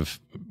outside of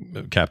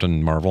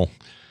Captain Marvel.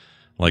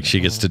 Like she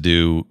gets to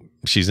do.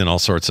 She's in all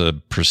sorts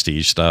of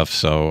prestige stuff,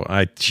 so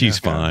she's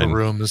fine. The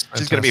Room is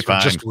she's gonna be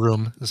fine. Just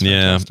Room is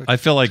yeah, fantastic. I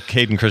feel like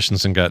Hayden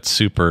Christensen got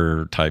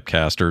super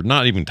typecast, or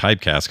not even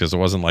typecast, because it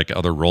wasn't like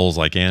other roles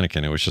like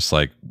Anakin. It was just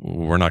like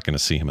we're not going to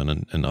see him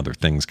in other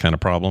things kind of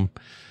problem,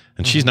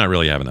 and she's not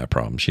really having that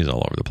problem. She's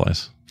all over the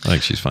place. I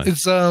think she's fine.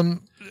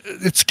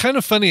 It's kind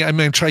of funny. I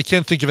mean, I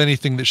can't think of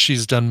anything that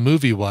she's done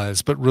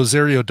movie-wise, but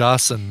Rosario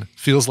Dawson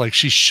feels like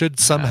she should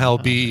somehow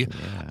be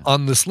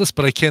on this list,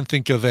 but I can't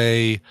think of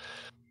a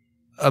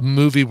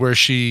movie where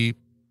she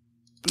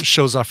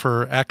shows off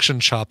her action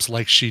chops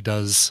like she's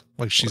done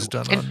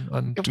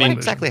on what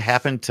exactly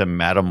happened to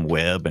Madam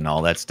Web and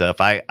all that stuff?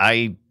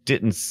 I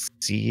didn't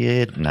see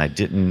it, and I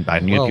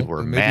knew people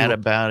were mad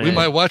about it. We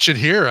might watch it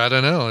here. I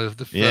don't know.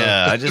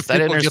 I didn't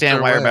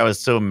understand why everybody was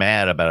so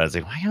mad about it. I was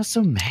like, why are you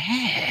so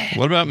mad?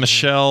 What about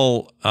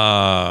Michelle?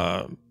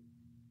 Damn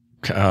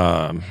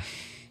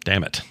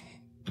it!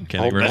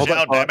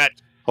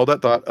 Hold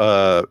that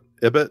thought.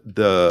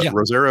 Ibit,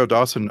 Rosario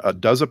Dawson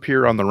does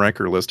appear on the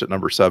ranker list at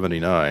number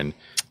 79,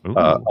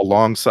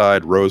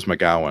 alongside Rose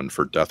McGowan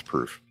for Death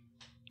Proof.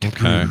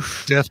 Okay.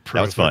 Death Proof.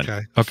 That was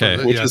fun. Okay.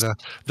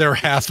 They're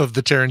half of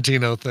the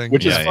Tarantino thing.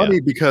 Which is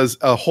funny because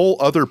a whole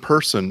other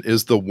person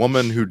is the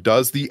woman who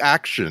does the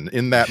action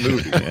in that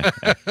movie.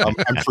 I'm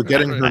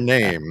forgetting her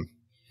name,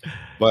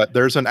 but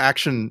there's an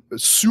action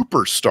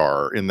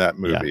superstar in that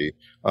movie,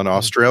 an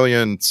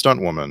Australian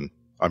stunt woman.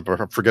 I'm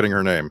forgetting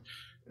her name.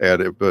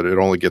 But it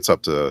only gets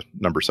up to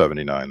number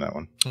 79, that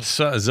one.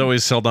 So Zoe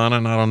Saldana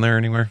not on there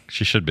anywhere?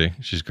 She should be.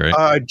 She's great.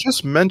 I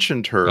just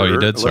mentioned her. Oh, you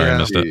did? Sorry, I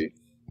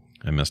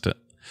missed it.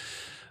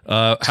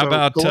 How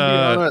about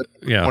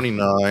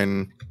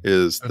 29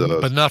 is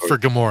but not for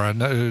Gamora.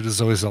 It is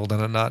Zoe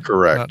Saldana, not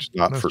correct.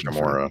 Not for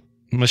Gamora.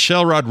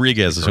 Michelle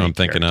Rodriguez is who I'm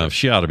thinking of.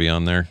 She ought to be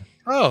on there.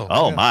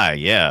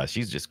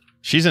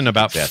 She's in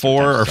about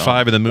 4 or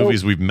 5 of the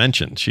movies we've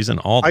mentioned. She's in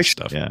all this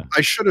stuff. Yeah.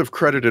 I should have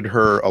credited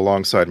her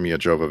alongside Mia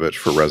Jovovich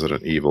for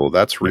Resident Evil.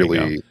 That's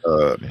really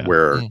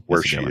where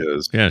she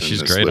is. Yeah,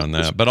 she's great on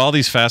that. But all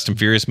these Fast and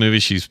Furious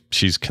movies,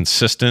 she's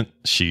consistent.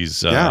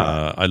 She's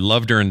I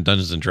loved her in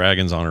Dungeons and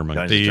Dragons, Honor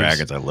Among Thieves.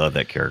 Dragons, I love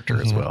that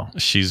character as well.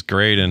 She's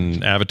great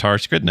in Avatar.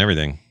 She's good in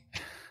everything.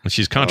 And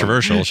she's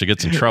controversial. She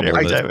gets in trouble,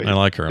 but I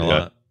like her a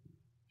lot.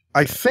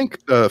 I think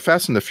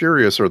Fast and the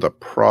Furious are the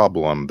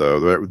problem,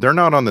 though. They're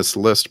not on this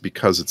list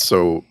because it's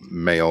so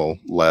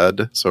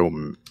male-led, so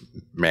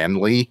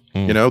manly.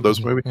 You know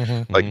those movies,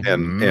 and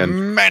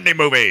manly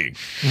movie.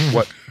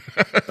 What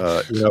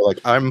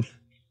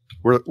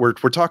we're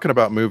talking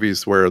about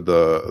movies where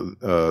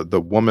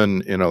the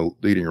woman in a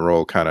leading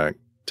role kind of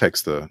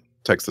takes the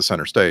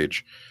center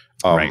stage.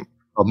 A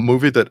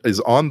movie that is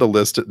on the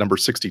list at number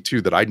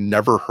 62 that I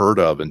never heard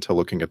of until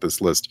looking at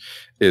this list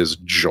is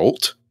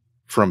Jolt.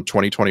 From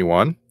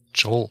 2021.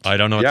 Jolt. I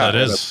don't know what that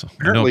is.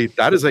 Apparently,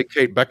 that is a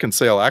Kate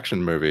Beckinsale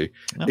action movie.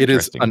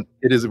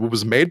 It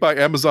was made by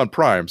Amazon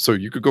Prime, so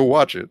you could go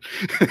watch it.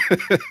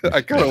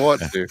 I kind of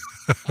want to.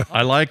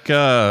 I like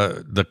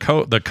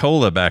the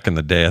cola back in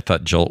the day. I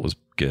thought Jolt was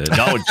good.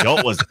 No,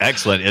 Jolt was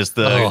excellent. It's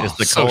the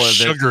so cola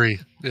sugary.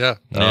 Yeah.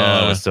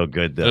 Oh, it was so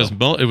good though.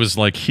 It was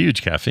like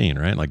huge caffeine,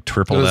 right? Like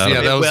triple that.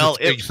 Yeah, that was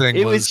the big thing.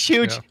 It was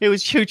huge. Yeah. It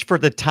was huge for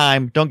the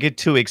time. Don't get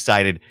too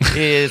excited.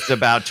 It's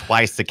about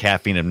twice the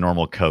caffeine of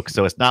normal Coke,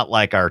 so it's not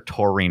like our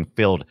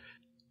taurine-filled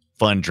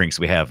fun drinks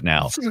we have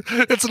now.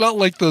 It's not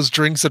like those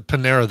drinks at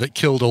Panera that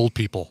killed old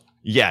people.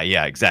 Yeah,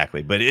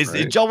 exactly. But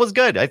Jolt was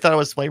good. I thought it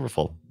was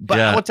flavorful. But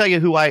I will tell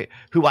you who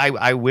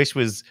I wish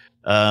was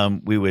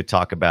we would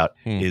talk about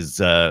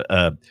is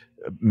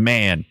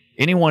man,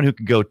 anyone who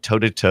could go toe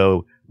to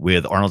toe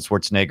with Arnold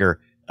Schwarzenegger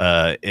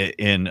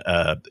in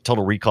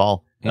Total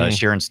Recall.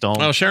 Sharon Stone.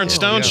 Oh, Sharon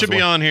Stone should be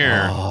on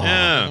here.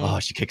 Oh,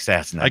 she kicks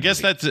ass in that. I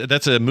guess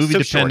that's a movie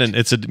dependent.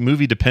 It's a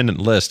movie dependent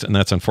list, and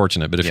that's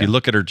unfortunate. But if you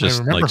look at her,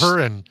 just I remember her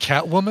in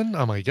Catwoman.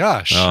 Oh my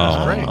gosh,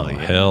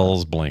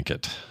 hell's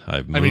blanket.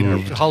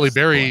 Halle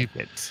Berry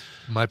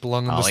might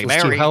belong on this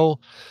list too.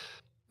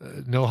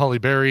 No Halle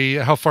Berry.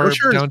 How far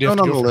down do you have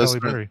to go for Halle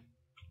Berry?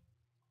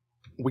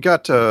 We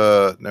got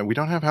no, we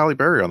don't have Halle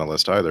Berry on the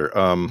list either.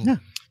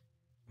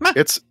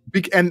 That's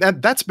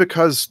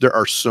because there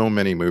are so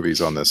many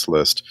movies on this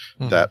list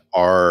that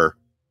are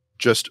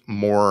just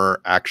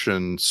more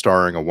action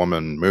starring a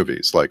woman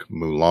movies, like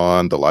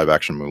Mulan, the live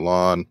action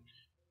Mulan,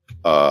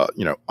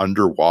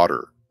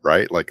 Underwater,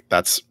 right? Like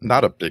that's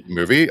not a big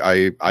movie.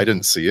 I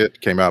didn't see it.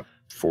 It came out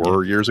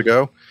 4 years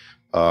ago.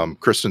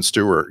 Kristen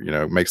Stewart,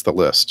 makes the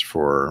list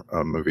for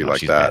a movie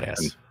like that.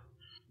 And,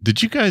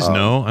 did you guys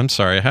know? I'm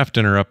sorry, I have to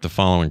interrupt the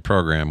following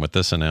program with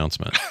this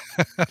announcement.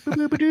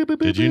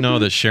 Did you know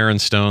that Sharon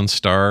Stone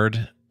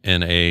starred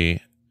in a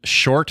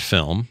short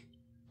film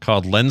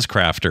called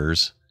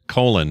LensCrafters,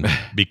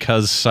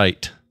 because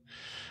sight.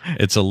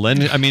 It's a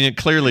lens. I mean,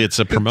 clearly it's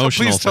a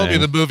promotional Please tell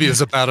thing. me the movie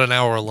is about an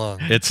hour long.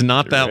 It's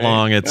not that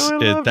long.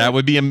 That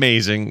would be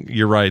amazing.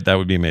 You're right. That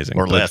would be amazing.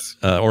 Less.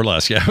 Or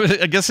less. Yeah,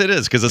 I guess it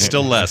is because it's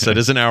still less. It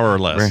is an hour or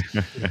less.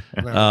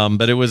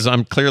 But it was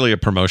clearly a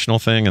promotional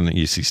thing, and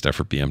you see stuff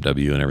for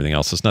BMW and everything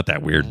else. It's not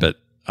that weird, but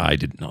I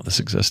didn't know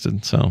this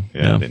existed. So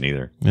I didn't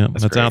either. Yeah,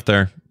 that's out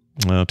there.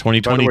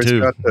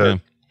 2022.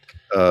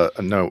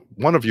 No,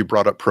 one of you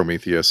brought up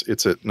Prometheus.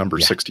 It's at number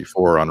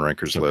 64 on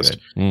Ranker's list,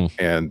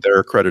 and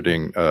they're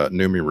crediting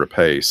Noomi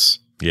Rapace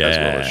as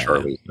well as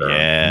Charlize Theron.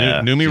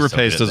 Yeah, Noomi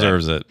Rapace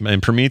deserves it,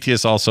 and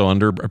Prometheus also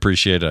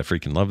underappreciated. I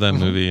freaking love that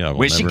movie.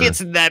 When she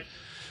gets in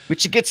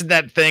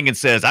that thing and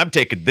says, "I'm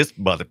taking this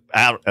mother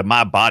out of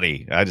my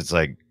body," I just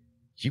like,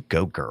 you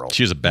go, girl.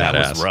 She's a badass.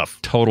 That was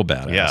rough. Total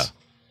badass. Yeah,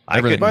 I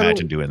couldn't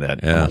imagine doing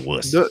that. Yeah. I'm a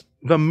wuss.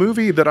 The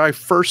movie that I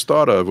first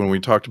thought of when we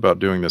talked about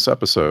doing this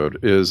episode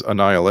is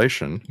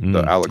Annihilation,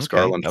 the Alex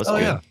Garland film. Oh,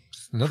 yeah.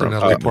 Another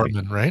Natalie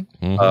Portman, right?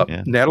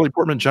 Natalie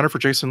Portman, Jennifer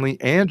Jason Leigh,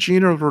 and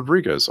Gina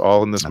Rodriguez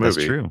all in this movie.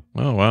 That's true.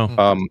 Oh,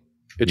 wow.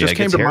 It just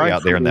came to mind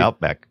out there in the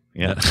Outback.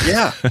 Yeah.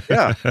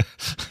 Yeah.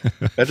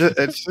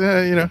 It's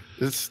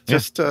it's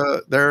just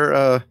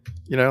they're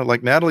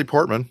like Natalie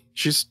Portman.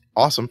 She's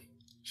awesome.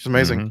 She's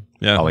amazing.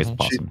 Mm-hmm. Yeah. Always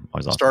awesome.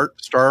 Always awesome.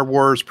 Star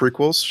Wars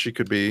prequels. She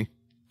could be.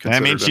 I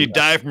mean, she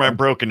died from a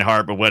broken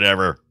heart, but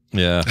whatever.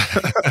 Yeah,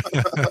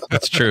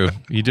 that's true.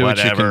 You do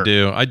what you can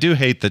do. I do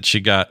hate that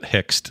she got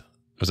hicksed.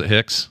 Was it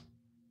Hicks?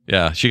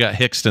 Yeah, she got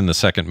hicksed in the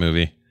second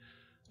movie,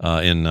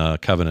 in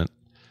Covenant.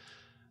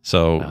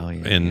 So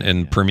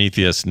in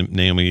Prometheus,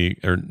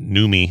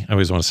 Noomi. I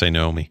always want to say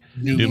Noomi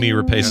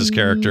Rapace's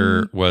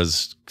character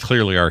was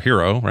clearly our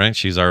hero, right?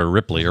 She's our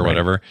Ripley or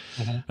whatever.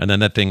 Mm-hmm. And then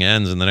that thing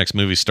ends, and the next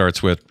movie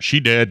starts with she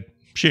dead.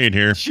 She ain't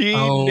here. She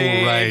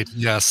did. Right.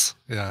 Yes.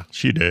 Yeah.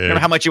 She did. Remember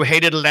how much you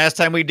hated the last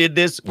time we did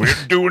this? We're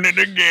doing it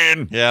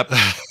again. Yep.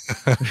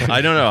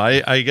 I don't know.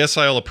 I guess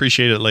I'll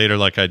appreciate it later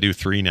like I do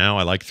 3 now.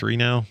 I like 3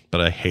 now,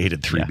 but I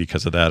hated 3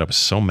 because of that. I was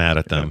so mad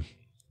at them.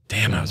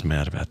 Damn, I was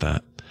mad about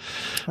that.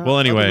 Well,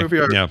 anyway.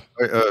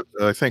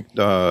 I think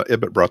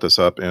Ibbott brought this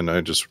up, and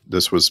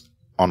this was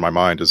on my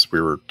mind as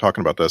we were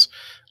talking about this.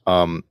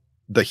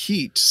 The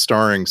Heat,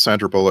 starring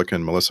Sandra Bullock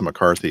and Melissa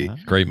McCarthy,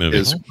 great movie,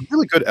 is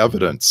really good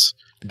evidence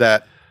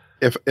that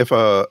if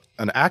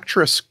an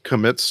actress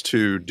commits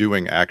to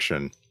doing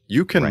action,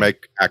 you can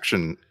make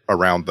action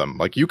around them.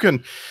 Like you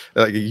can,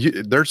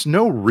 there's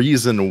no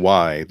reason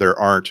why there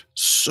aren't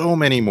so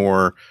many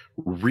more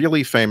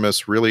really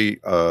famous, really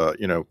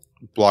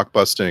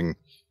blockbusting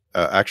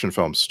action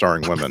films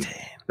starring women.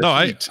 No,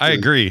 I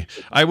agree.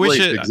 I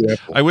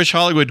wish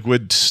Hollywood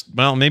would.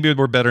 Well, maybe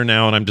we're better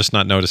now, and I'm just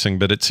not noticing.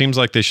 But it seems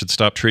like they should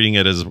stop treating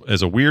it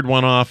as a weird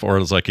one-off, or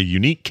as like a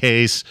unique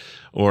case,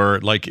 or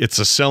like it's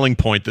a selling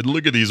point that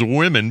look at these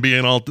women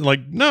being all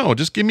like. No,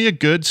 just give me a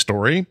good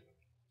story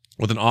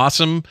with an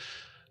awesome,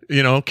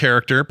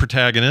 character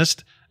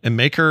protagonist, and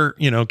make her,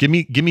 give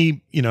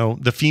me,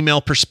 the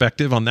female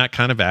perspective on that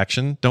kind of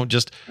action.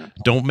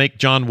 Don't make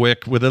John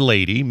Wick with a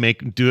lady.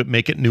 Make it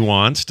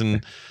nuanced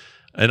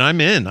and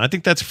I'm in. I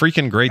think that's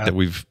freaking great that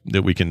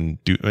we can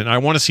do, and I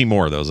want to see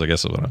more of those. I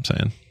guess is what I'm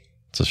saying.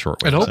 It's a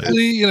short way. And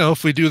hopefully,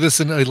 if we do this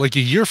in like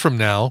a year from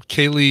now,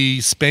 Kaylee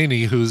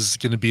Spaney, who's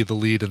going to be the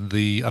lead in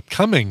the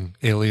upcoming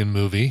Alien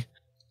movie,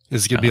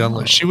 is going to be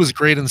on. She was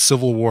great in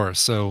Civil War,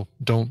 so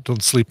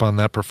don't sleep on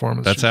that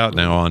performance. That's out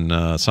now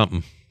on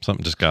something.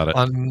 Something just got it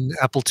on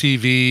Apple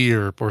TV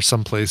or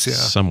someplace. Yeah,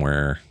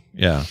 somewhere.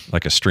 Yeah,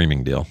 like a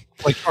streaming deal.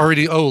 Like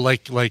already. Oh,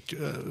 like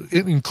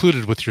it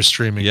included with your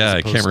streaming. Yeah,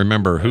 I can't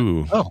remember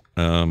who.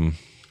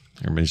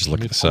 Everybody just look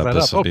this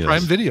up.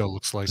 Prime Video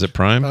looks like. Is it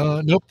Prime?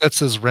 Nope, that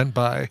says Rent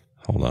By.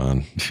 Hold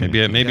on.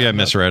 Maybe I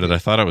misread it. I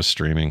thought I was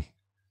streaming,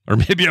 or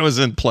maybe I was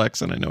in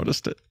Plex and I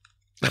noticed it.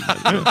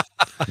 Hold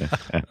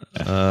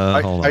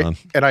on.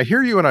 And I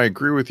hear you and I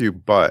agree with you,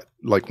 but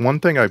like one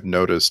thing I've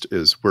noticed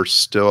is we're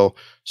still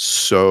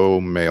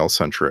so male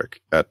centric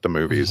at the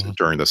movies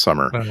during the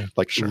summer.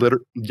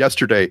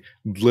 Yesterday,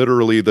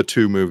 literally the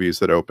 2 movies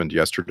that opened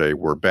yesterday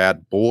were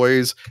Bad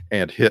Boys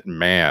and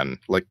Hitman.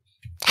 Like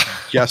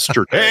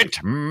yesterday.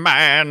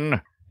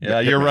 Hitman. Yeah,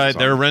 you're right.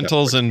 They're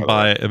rentals and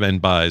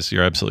buys.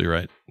 You're absolutely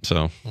right.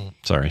 So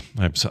sorry.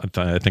 I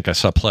think I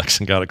saw Plex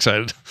and got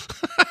excited.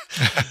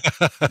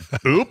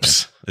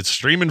 Oops. It's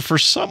streaming for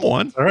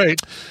someone. All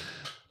right.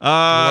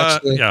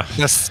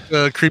 Best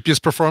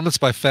creepiest performance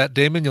by Fat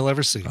Damon you'll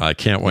ever see. I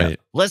can't wait.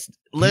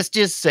 Let's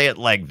just say it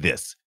like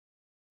this.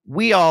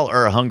 We all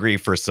are hungry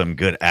for some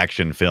good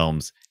action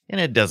films,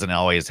 and it doesn't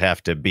always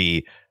have to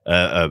be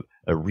a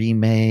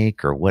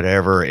remake or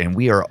whatever, and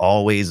we are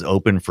always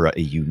open for a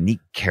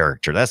unique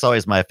character. That's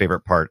always my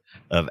favorite part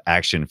of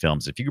action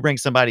films. If you bring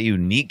somebody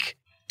unique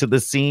to the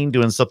scene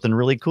doing something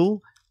really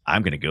cool,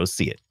 I'm going to go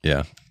see it.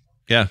 Yeah.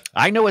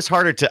 I know it's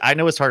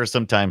harder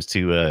sometimes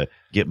to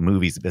get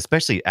movies,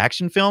 especially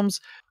action films.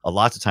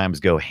 Lots of times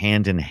go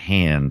hand in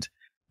hand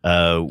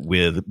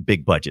with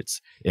big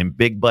budgets, and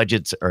big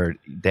budgets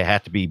they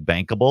have to be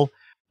bankable.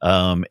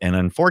 And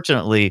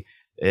unfortunately,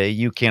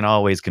 you can't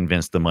always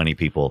convince the money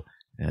people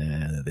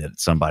that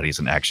somebody's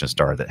an action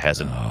star that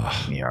hasn't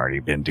already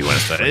been doing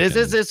stuff.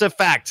 It's a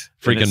fact.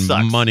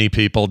 Freaking money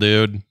people,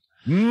 dude.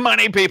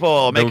 Money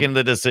people making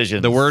the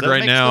decisions. The word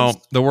right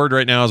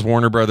now is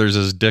Warner Brothers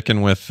is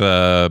dicking with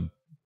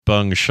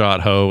Bong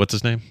Joon-ho. What's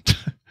his name?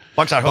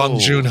 Bong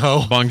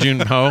Joon-ho. Bong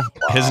Joon-ho.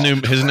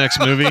 His next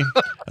movie.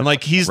 And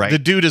like the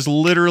dude has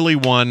literally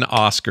won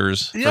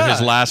Oscars for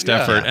his last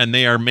effort, and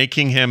they are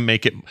making him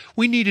make it.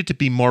 We need it to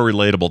be more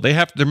relatable.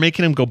 They're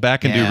making him go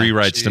back and do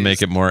rewrites to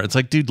make it more. It's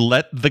like, dude,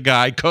 let the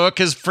guy cook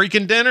his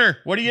freaking dinner.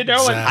 What are you doing?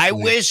 Exactly. I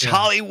wish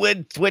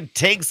Hollywood would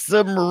take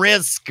some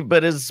risk,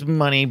 but it's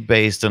money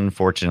based,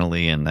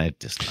 unfortunately, and I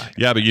just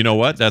but you know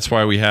what? That's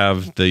why we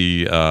have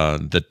the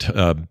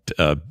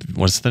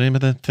what's the name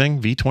of the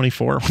thing?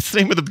 V24. What's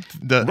the name of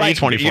the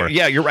A24?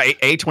 Yeah, you're right.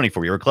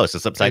 A24. You were close.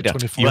 It's upside down.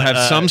 You have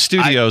some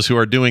studios who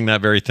are doing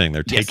that very thing.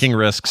 They're taking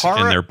risks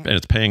and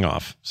it's paying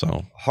off.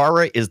 So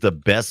horror is the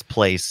best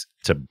place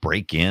to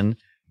break in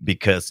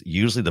because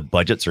usually the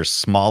budgets are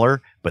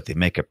smaller, but they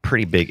make a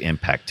pretty big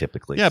impact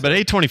typically. Yeah, but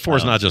A24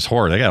 is not just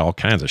horror. They got all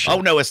kinds of shit.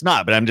 Oh no, it's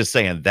not. But I'm just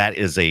saying that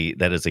is a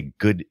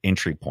good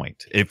entry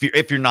point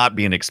if you're not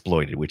being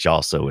exploited, which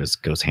also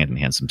goes hand in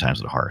hand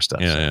sometimes with horror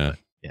stuff.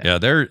 Yeah.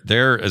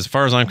 They're as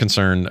far as I'm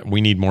concerned,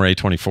 we need more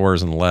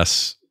A24s and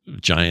less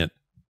giant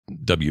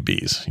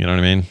WBs. You know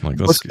what I mean? Like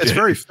it's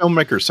very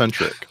filmmaker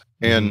centric.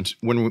 And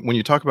when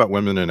you talk about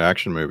women in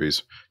action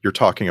movies, you're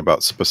talking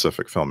about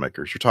specific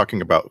filmmakers. You're talking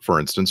about, for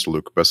instance,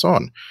 Luc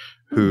Besson,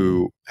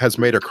 who has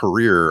made a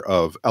career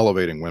of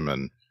elevating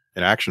women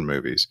in action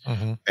movies.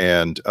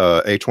 And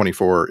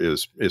A24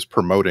 is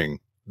promoting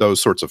those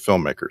sorts of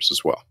filmmakers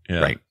as well. Yeah.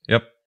 Right.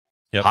 Yep.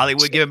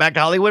 Hollywood, give it back to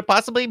Hollywood,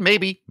 possibly,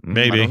 maybe.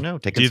 I don't know.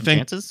 Taking some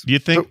chances. Do you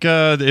think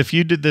if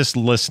you did this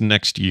list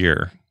next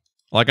year?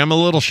 Like, I'm a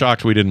little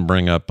shocked we didn't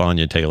bring up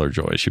Anya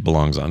Taylor-Joy. She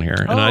belongs on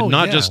here, and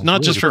not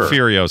just for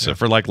Furiosa,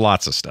 for like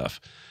lots of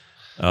stuff.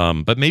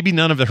 But maybe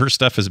none of her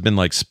stuff has been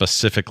like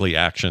specifically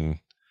action,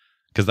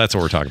 because that's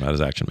what we're talking about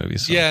is action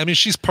movies. So. Yeah, I mean,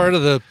 she's part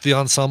of the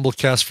ensemble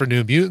cast for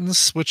New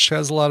Mutants, which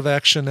has a lot of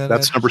action in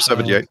That's number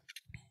 78.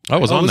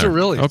 On was there. It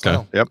really? Okay.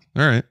 Wow. Yep.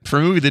 All right. For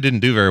a movie that didn't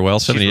do very well,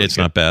 78's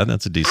not bad.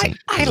 That's a decent.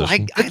 I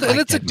like and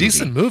it's a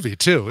decent movie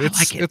too.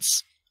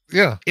 It's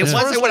yeah. It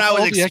wasn't what I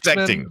was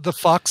expecting. The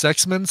Fox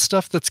X-Men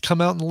stuff that's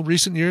come out in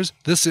recent years,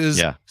 this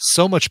is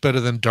so much better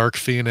than Dark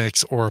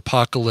Phoenix or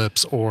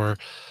Apocalypse or,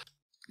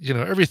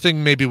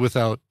 everything maybe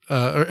without,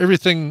 or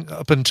everything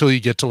up until you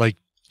get to like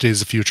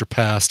Days of Future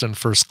Past and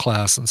First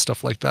Class and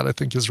stuff like that, I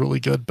think is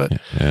really good. But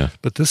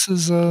but this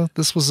was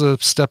a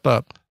step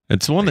up.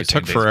 It's the one that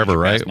took forever,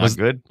 right? Was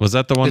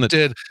that the one that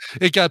did?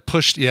 It got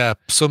pushed,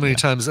 so many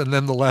times, and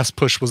then the last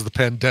push was the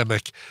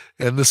pandemic,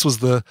 and that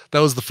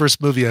was the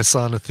first movie I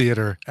saw in a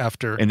theater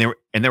after. And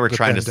they were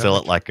trying to sell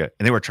it like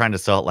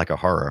a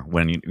horror.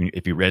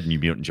 If you read New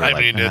Mutant, you're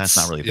it's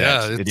not really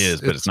that. It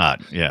is, but it's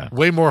not. Yeah,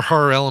 way more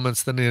horror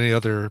elements than any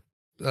other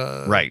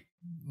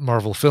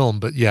Marvel film,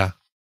 but yeah.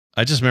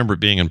 I just remember it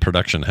being in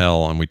production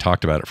hell, and we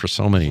talked about it for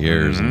so many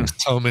years. And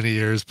so many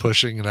years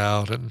pushing it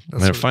out. And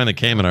it finally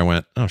came, and I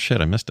went, oh,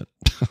 shit, I missed it.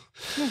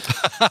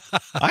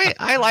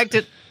 I liked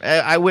it.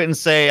 I wouldn't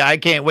say I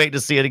can't wait to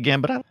see it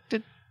again, but I liked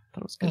it.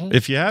 That was good.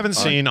 If you haven't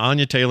seen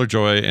Anya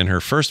Taylor-Joy in her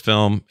first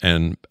film,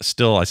 and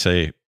still I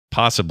say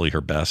possibly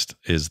her best,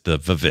 is The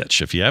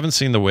Vavitch. If you haven't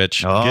seen The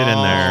Witch, get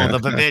in there. The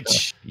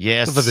Vavitch.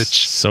 Yes. The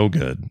Vavitch. So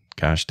good.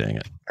 Gosh dang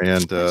it.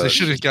 And they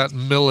should have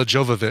gotten Mila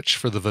Jovovich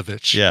for The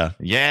Vavitch.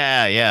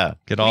 Yeah.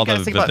 Get all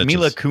the think about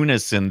Mila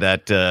Kunis in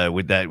that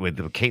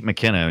with Kate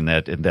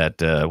McKinnon in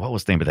that what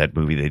was the name of that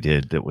movie they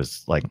did that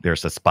was like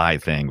there's a spy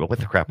thing. What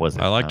the crap was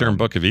it? I liked her in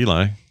Book of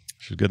Eli.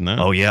 She's good in that.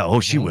 Oh yeah. Oh,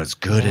 she was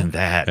good in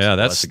that. Yeah,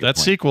 that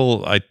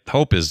sequel I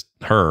hope is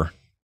her.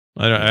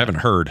 I haven't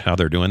heard how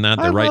they're doing that.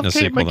 They're writing a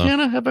sequel,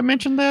 though. Have I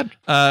mentioned that?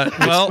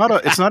 Well,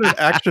 it's not an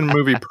action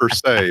movie per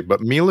se, but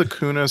Mila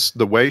Kunis,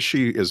 the way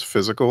she is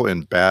physical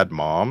in Bad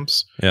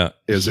Moms,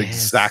 is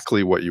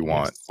exactly what you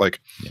want. Like,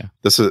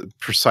 this is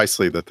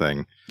precisely the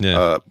thing.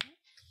 Yeah.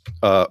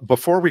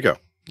 Before we go,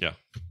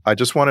 I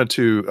just wanted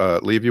to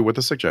leave you with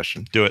a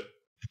suggestion. Do it.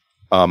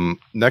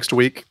 Next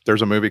week,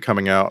 there's a movie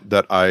coming out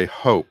that I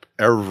hope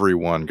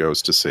everyone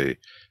goes to see.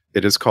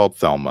 It is called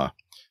Thelma.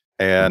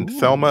 And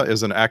Thelma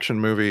is an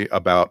action movie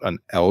about an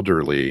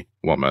elderly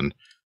woman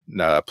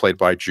played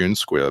by June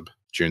Squibb.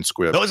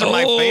 Those are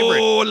my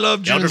favorite. Oh, I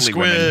love June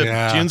Squibb.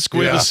 Yeah. June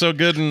Squibb is so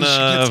good in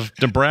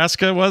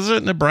Nebraska, was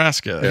it?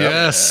 Nebraska.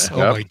 Yes.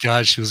 Oh my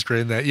God, she was great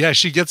in that. Yeah,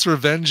 she gets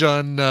revenge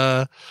on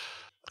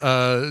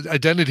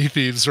identity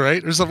thieves,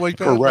 right, or something like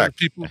that. Correct.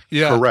 People.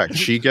 Correct.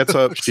 She gets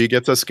a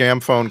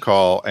scam phone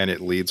call, and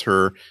it leads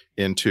her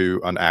into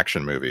an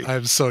action movie.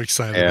 I'm so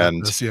excited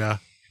about this. Yeah.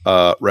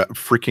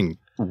 Freaking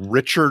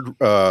Richard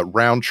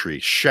Roundtree,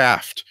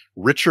 Shaft.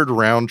 Richard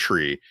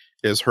Roundtree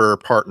is her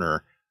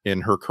partner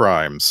in her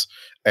crimes,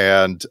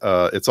 and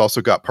it's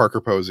also got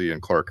Parker Posey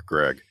and Clark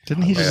Gregg.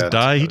 Didn't he just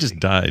die? He just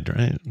died,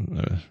 right?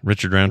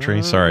 Richard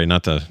Roundtree. Sorry,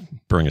 not to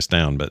bring us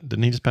down, but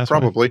didn't he just pass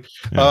away? Probably.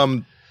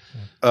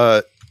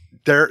 Yeah.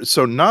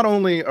 So not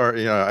only are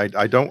I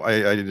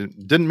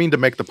didn't mean to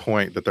make the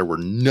point that there were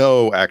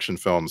no action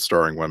films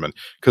starring women,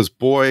 because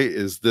boy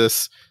is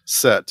this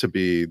set to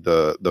be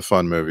the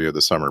fun movie of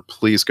the summer.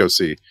 Please go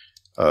see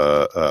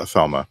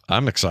Thelma.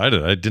 I'm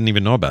excited. I didn't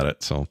even know about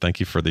it, so thank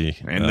you for the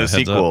the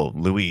sequel,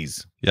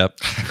 Louise. Yep.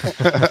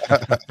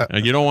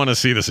 You don't want to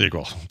see the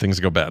sequel. Things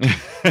go bad.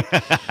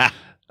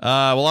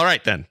 Well, all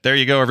right then. There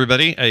you go,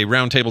 everybody. A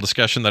roundtable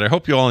discussion that I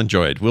hope you all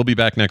enjoyed. We'll be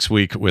back next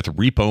week with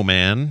Repo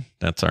Man.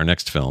 That's our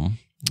next film.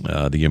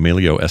 The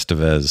Emilio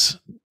Estevez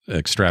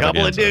extravaganza.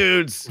 Couple of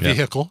dudes. Yeah.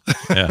 Vehicle.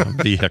 Yeah,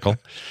 vehicle.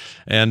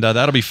 And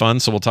that'll be fun.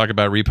 So we'll talk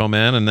about Repo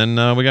Man, and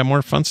then we got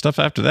more fun stuff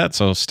after that.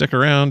 So stick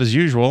around as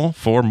usual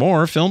for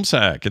more Film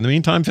Sack. In the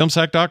meantime,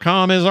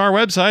 filmsack.com is our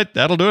website.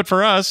 That'll do it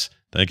for us.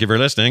 Thank you for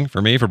listening.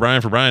 For me, for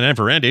Brian, and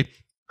for Randy.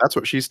 That's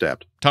what she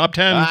stabbed. Top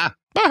 10.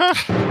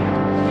 Ah.